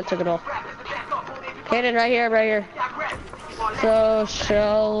 But I think I took it all. Hayden, right here, right here. So,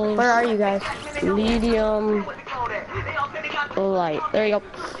 shells. Where are you guys? Medium. Light. There you go.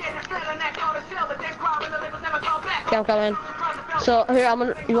 Okay, I'm coming. So,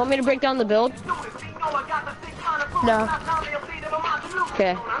 here, you want me to break down the build? No.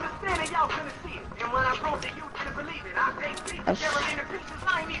 Okay.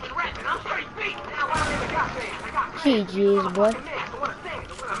 GG's, boy.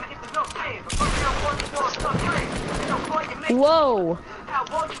 Whoa.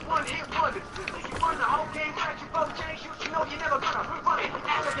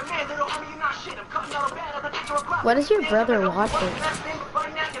 What is your brother watching?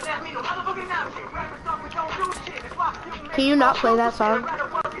 Can you not play that song?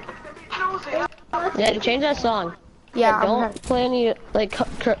 Yeah, change that song. Yeah, I'm Don't not, play any, like,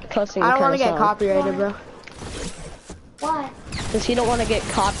 cussing I don't want to kind get of song. copyrighted, bro. What? Because he don't want to get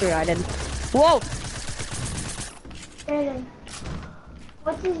copyrighted. Whoa! Raiden.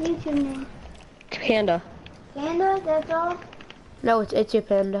 What's his YouTube name? Panda. Panda, that's all? No, it's your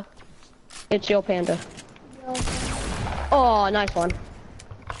panda. It's Yo Panda. Oh, nice one.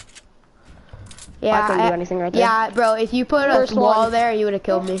 Yeah, I couldn't do anything right there. Yeah, bro, if you put First a wall one. there, you would have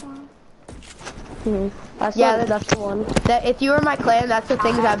killed me. Yeah, that's the one. That if you were my clan, that's the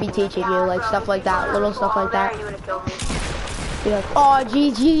things I'd be teaching you, like stuff like that, little stuff like that. Yeah. Oh,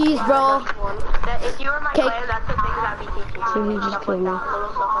 GG's, bro. If you were my Okay. player, that's the things I'd be teaching you. So he just killed me.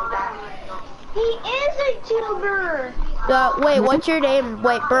 He is a tuber. Wait, what's your name?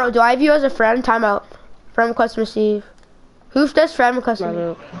 Wait, bro, do I have you as a friend? Time out. Friend request received. Who does friend request me?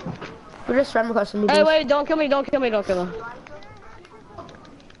 Bravo. Who does friend request me? Hey, dude? wait, don't kill me, don't kill me, don't kill me. Alright,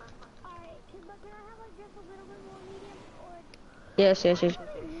 but can I have like just a little bit more medium or Yes. need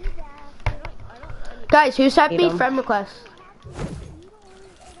that? Guys, who sent me Freedom. friend request?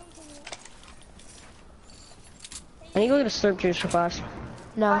 I need to go get a slurp juice real fast.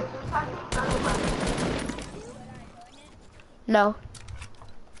 No. No.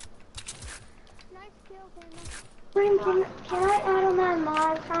 Nice kill, Panda. Can I add on that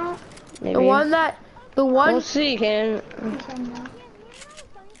mod account? Maybe. The one. We'll see, Ken.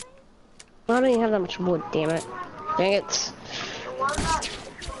 I don't even have that much wood, damn it. Dang it.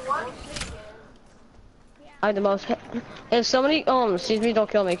 I have the most. If somebody sees me, don't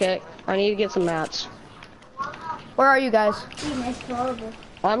kill me, okay? I need to get some mats. Where are you guys?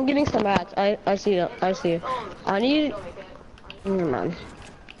 I'm getting some mats. I see it. I see it. I need. Never mind.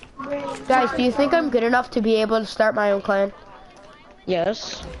 Guys, do you think I'm good enough to be able to start my own clan?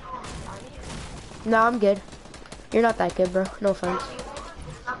 Yes. No, I'm good. You're not that good, bro. No offense.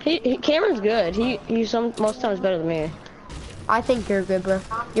 Cameron's good. He's most times better than me. I think you're good, bro.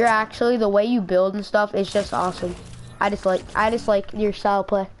 You're actually, the way you build and stuff is just awesome. I just like your style of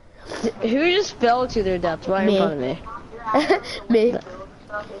play. Who just fell to their depths right in front of me? Me.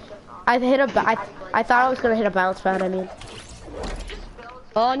 I thought I was gonna hit a bounce pad. I mean.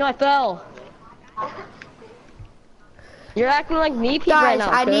 Oh no, I fell. You're acting like me, Pete, right Guys, now.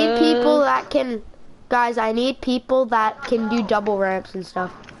 I need people that can. Guys, I need people that can do double ramps and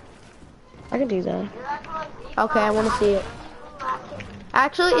stuff. I can do that. Okay, I want to see it.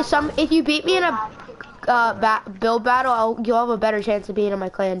 Actually, if you beat me in a build battle, you'll have a better chance of being in my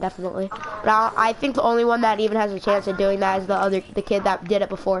clan, definitely. But I think the only one that even has a chance of doing that is the kid that did it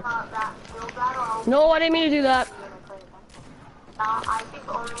before. No, I didn't mean to do that.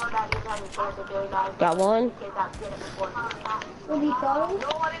 Got one.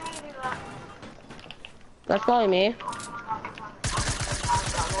 That's probably me.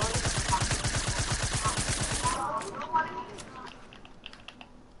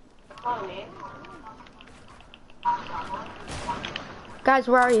 Guys,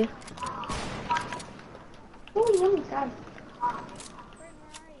 where are you?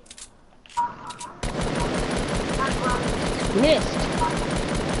 Missed.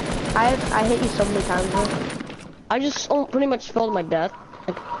 I hit you so many times, bro. I just pretty much fell to my death.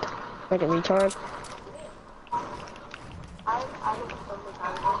 Like a retard.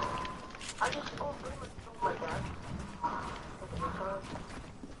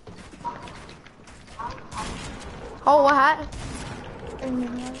 Oh, what hat?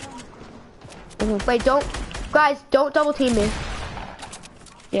 Wait, don't double team me.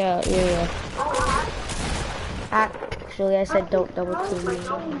 Yeah. Actually, I said don't double team me.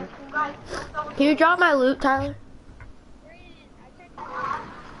 Can you drop my loot, Tyler?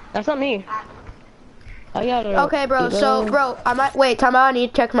 That's not me. I got it. Okay, bro. So, bro, wait. Time out. I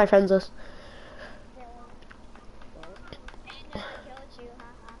need to check my friends list. I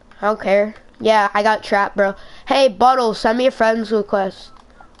don't care. Yeah, I got trapped, bro. Hey, Buttle, send me a friends request.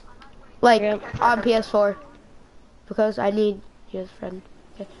 Like, on PS4. Because I need you as a friend.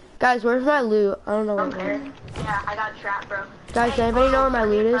 Okay. Guys, where's my loot? I don't know where it is. Yeah, I got trapped, bro. Guys, does anybody know where my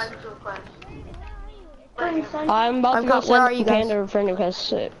loot is? I'm about to go where are send you guys? Panda a friend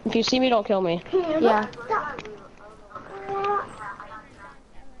request. If you see me, don't kill me. Yeah.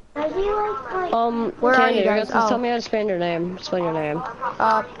 Where are you guys? Tell me how to spell your name. Spell your name.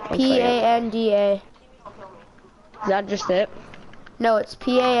 Panda. Is that just it? No, it's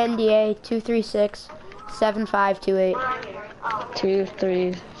Panda 236 7528.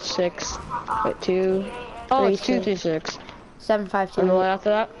 236. Wait, 2. Oh, it's 236. 7528. And the one after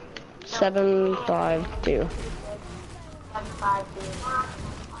that? 752.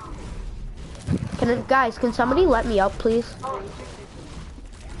 Guys, can somebody let me up, please?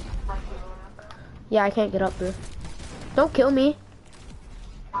 Yeah, I can't get up, bro. Don't kill me.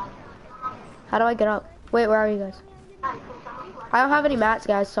 How do I get up? Wait, where are you guys? I don't have any mats,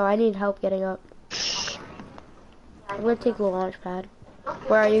 guys, so I need help getting up. I'm gonna take the launch pad.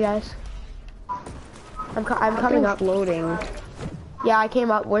 Where are you guys? I'm coming up. Loading. Yeah, I came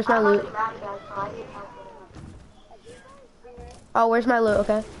up. Where's my loot? Oh, where's my loot?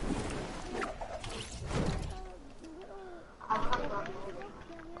 Okay.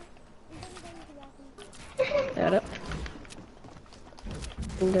 Got it.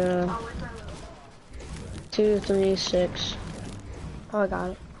 And 2, 3, 6. Oh, I got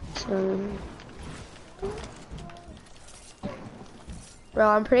it. 7. Bro,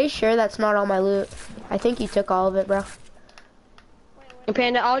 I'm pretty sure that's not all my loot. I think you took all of it, bro.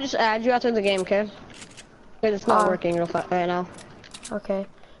 Panda, I'll just add you after the game, okay? Because it's not working right now. Okay.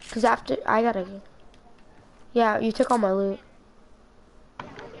 Cause after I gotta. Yeah, you took all my loot.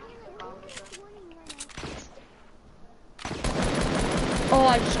 Oh,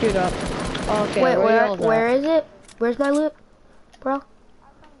 I just screwed up. Okay. Wait, where where is it? Where's my loot, bro?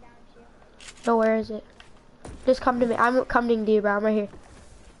 No, where is it? Just come to me. I'm coming to you, bro. I'm right here.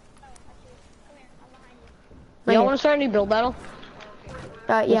 Right Y'all here. want to start a new build battle?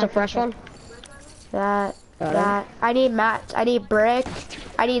 Yeah. It's a fresh one? That. I need mats. I need brick.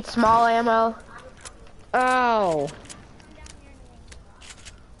 I need small ammo. Oh.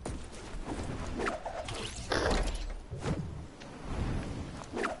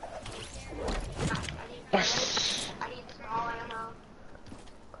 Yes.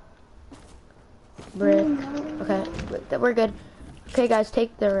 Brick. Okay, we're good. Okay, guys,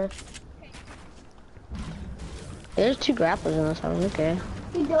 take the. There's 2 grapplers in this house. Okay.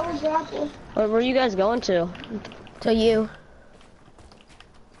 You double grapple. Where are you guys going to? To you.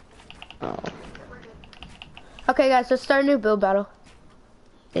 Oh. Okay, guys, let's start a new build battle.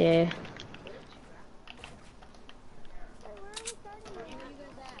 Yeah.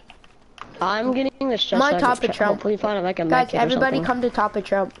 I'm getting this chest. I'm on top of Trump. Hopefully find like a Guys, medkit or everybody something. come to top of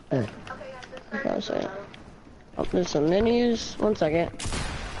Trump. Oh, there's some menus. 1 second.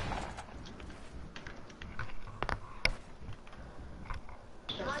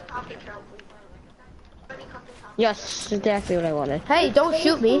 Yes, exactly what I wanted. Hey, don't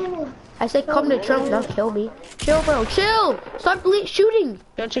shoot me. I said come to Trump, not kill me. Chill, bro, chill. Stop shooting.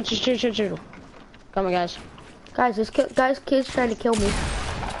 Shoot. Come on, guys. Guys, kid's trying to kill me.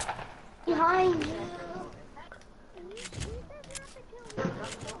 Behind you.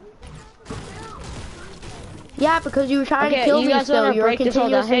 Yeah, because you were trying to kill you me guys still. wanna You were break this all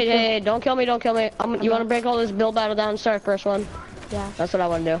down. continuously. Hey, don't kill me. You wanna break all this build battle down and start first one? Yeah. That's what I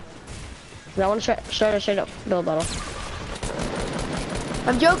wanna do. I wanna start a straight up build battle.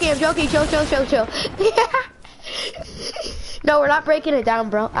 I'm joking. Chill. No, we're not breaking it down,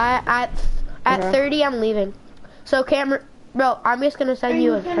 bro. At 30, I'm leaving. So bro, I'm just gonna send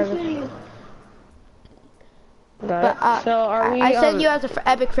you a friend. Got it. So are we? I sent you as an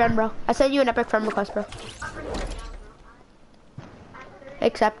epic friend, bro. I sent you an epic friend request, bro.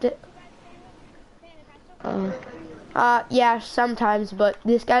 Accept it. Yeah, sometimes, but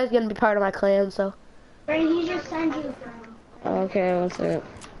this guy's gonna be part of my clan, so. Right, he just sent you from. Okay, what's it?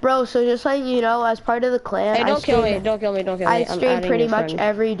 Bro, so just letting you know, as part of the clan, Hey, don't kill me. I stream pretty much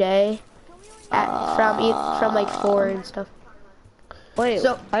every day, from like 4 and stuff. Wait,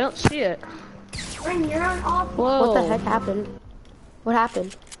 so I don't see it. When you're on off. Whoa. What the heck happened? What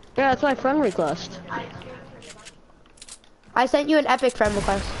happened? Yeah, that's my friend request. I sent you an epic friend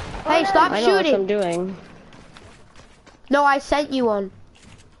request. Hey, stop I know what I'm shooting! doing. No, I sent you one.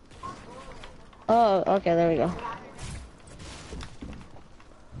 Oh, okay, there we go.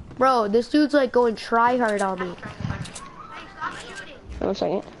 Bro, this dude's like going try hard on me. 1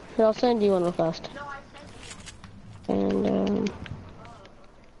 second. Here, I'll send you one real fast. And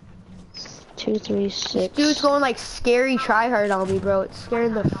 2, 3, 6. This dude's going like scary try hard on me, bro. It's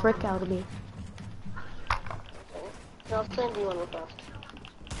scaring the frick out of me. Here, I'll send you one real fast.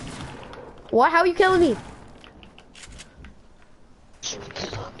 What? How are you killing me?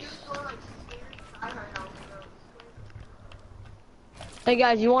 Hey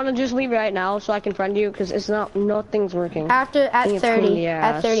guys, you want to just leave right now so I can friend you? Because it's nothing's working. At Being a pain in 30, the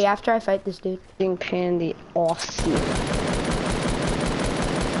at ass. 30, after I fight this dude. Being pandy awesome.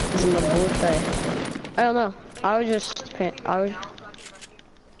 This is my birthday. I don't know. I would just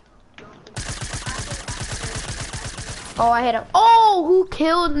Oh, I hit him. Oh, who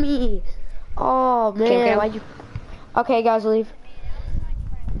killed me? Oh man, why'd you? Okay, guys, leave.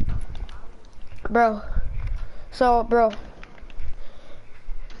 Bro. So, bro.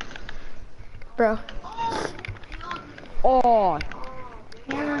 Oh.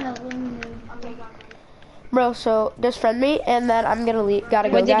 Bro, so just friend me, and then I'm gonna leave. Gotta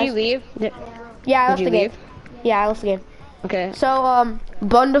go, Wait, did guys. you leave? Yeah, I Did left you the game. leave? Yeah, I left the game. Okay. So,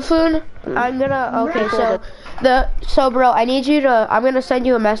 Bundafoon, I'm gonna. Okay, so bro, I need you to. I'm gonna send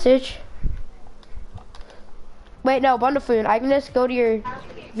you a message. Wait, no, Bundlefoon. I can just go to your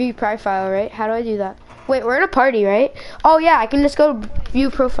view profile, right? How do I do that? Wait, we're in a party, right? Oh yeah, I can just go to view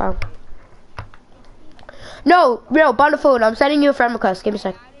profile. No, Bundlefoon. I'm sending you a friend request. Give me a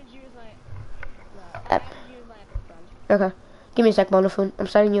sec. Okay. Give me a sec, Bundlefoon. I'm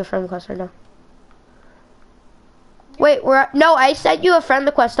sending you a friend request right now. Wait, no, I sent you a friend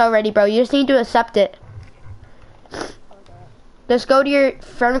request already, bro. You just need to accept it. Just go to your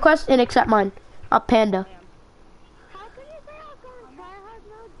friend request and accept mine. Up Panda. How can you say I'm going tryhard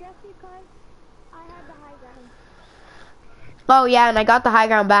mode just because I had the high ground? Oh yeah, and I got the high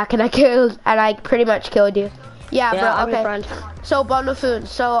ground back, and I pretty much killed you. Yeah, Yeah, bro. I'm your Okay. friend. So Bundlefoon.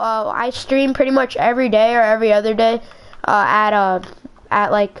 So I stream pretty much every day or every other day,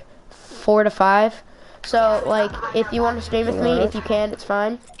 at like 4 to 5. So like, if you want to stream with me, if you can, it's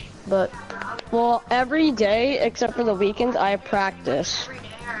fine. But Well, every day except for the weekends, I practice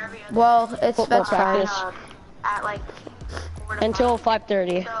well, football that's fine. practice until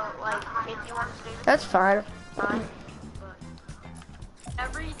 5:30. That's fine.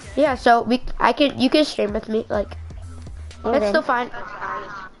 Yeah. So you can stream with me. Like, it's Okay. still fine. Can I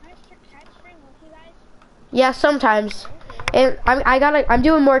stream with you guys? Yeah, sometimes. And I'm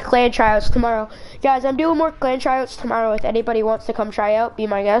doing more clan tryouts tomorrow. Guys, I'm doing more clan tryouts tomorrow. If anybody wants to come try out, be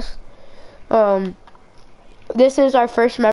my guest. This is our first